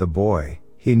Mouville met the boy,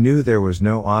 he knew there was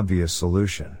no obvious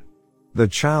solution. The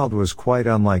child was quite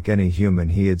unlike any human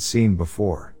he had seen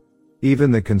before.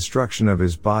 Even the construction of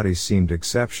his body seemed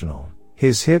exceptional.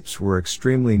 His hips were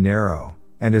extremely narrow,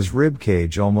 and his rib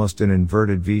cage almost an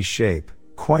inverted V shape,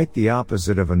 quite the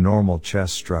opposite of a normal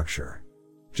chest structure.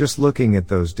 Just looking at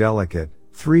those delicate,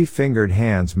 three-fingered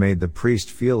hands made the priest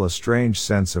feel a strange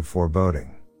sense of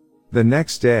foreboding. The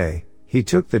next day, he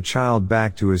took the child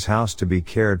back to his house to be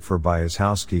cared for by his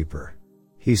housekeeper.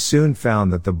 He soon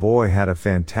found that the boy had a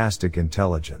fantastic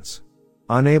intelligence.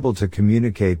 Unable to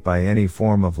communicate by any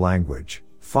form of language,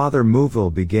 Father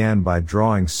Mouville began by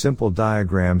drawing simple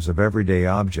diagrams of everyday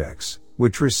objects,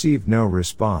 which received no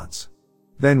response.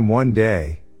 Then one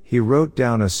day, he wrote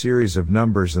down a series of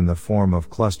numbers in the form of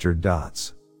clustered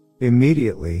dots.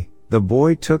 Immediately, the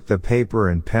boy took the paper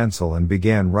and pencil and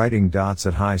began writing dots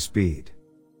at high speed.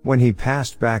 When he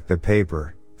passed back the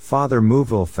paper, Father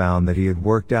Mouville found that he had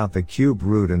worked out the cube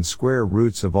root and square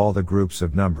roots of all the groups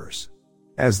of numbers.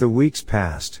 As the weeks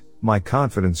passed, my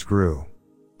confidence grew.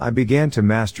 I began to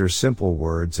master simple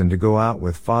words and to go out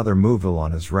with Father Mouville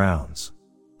on his rounds.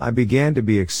 I began to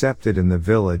be accepted in the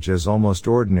village as almost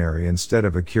ordinary instead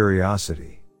of a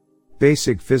curiosity.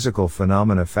 Basic physical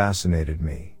phenomena fascinated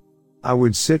me. I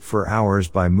would sit for hours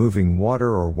by moving water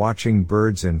or watching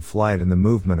birds in flight and the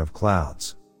movement of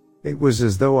clouds. It was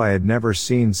as though I had never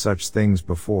seen such things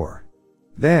before.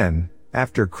 Then,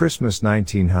 after Christmas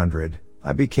 1900,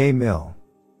 I became ill.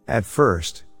 At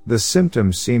first, the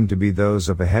symptoms seemed to be those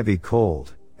of a heavy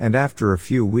cold, and after a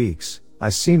few weeks, I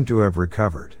seemed to have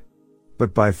recovered.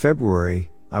 But by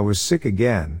February, I was sick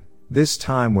again, this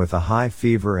time with a high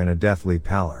fever and a deathly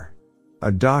pallor.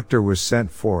 A doctor was sent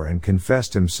for and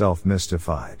confessed himself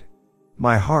mystified.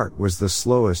 My heart was the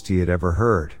slowest he had ever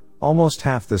heard, almost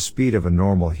half the speed of a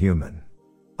normal human.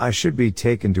 I should be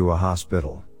taken to a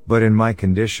hospital, but in my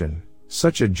condition,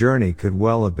 such a journey could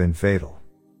well have been fatal.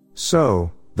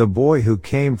 So, the boy who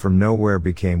came from nowhere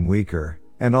became weaker,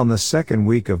 and on the second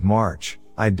week of March,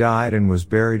 I died and was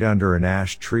buried under an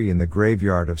ash tree in the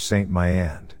graveyard of Saint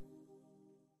Mayand.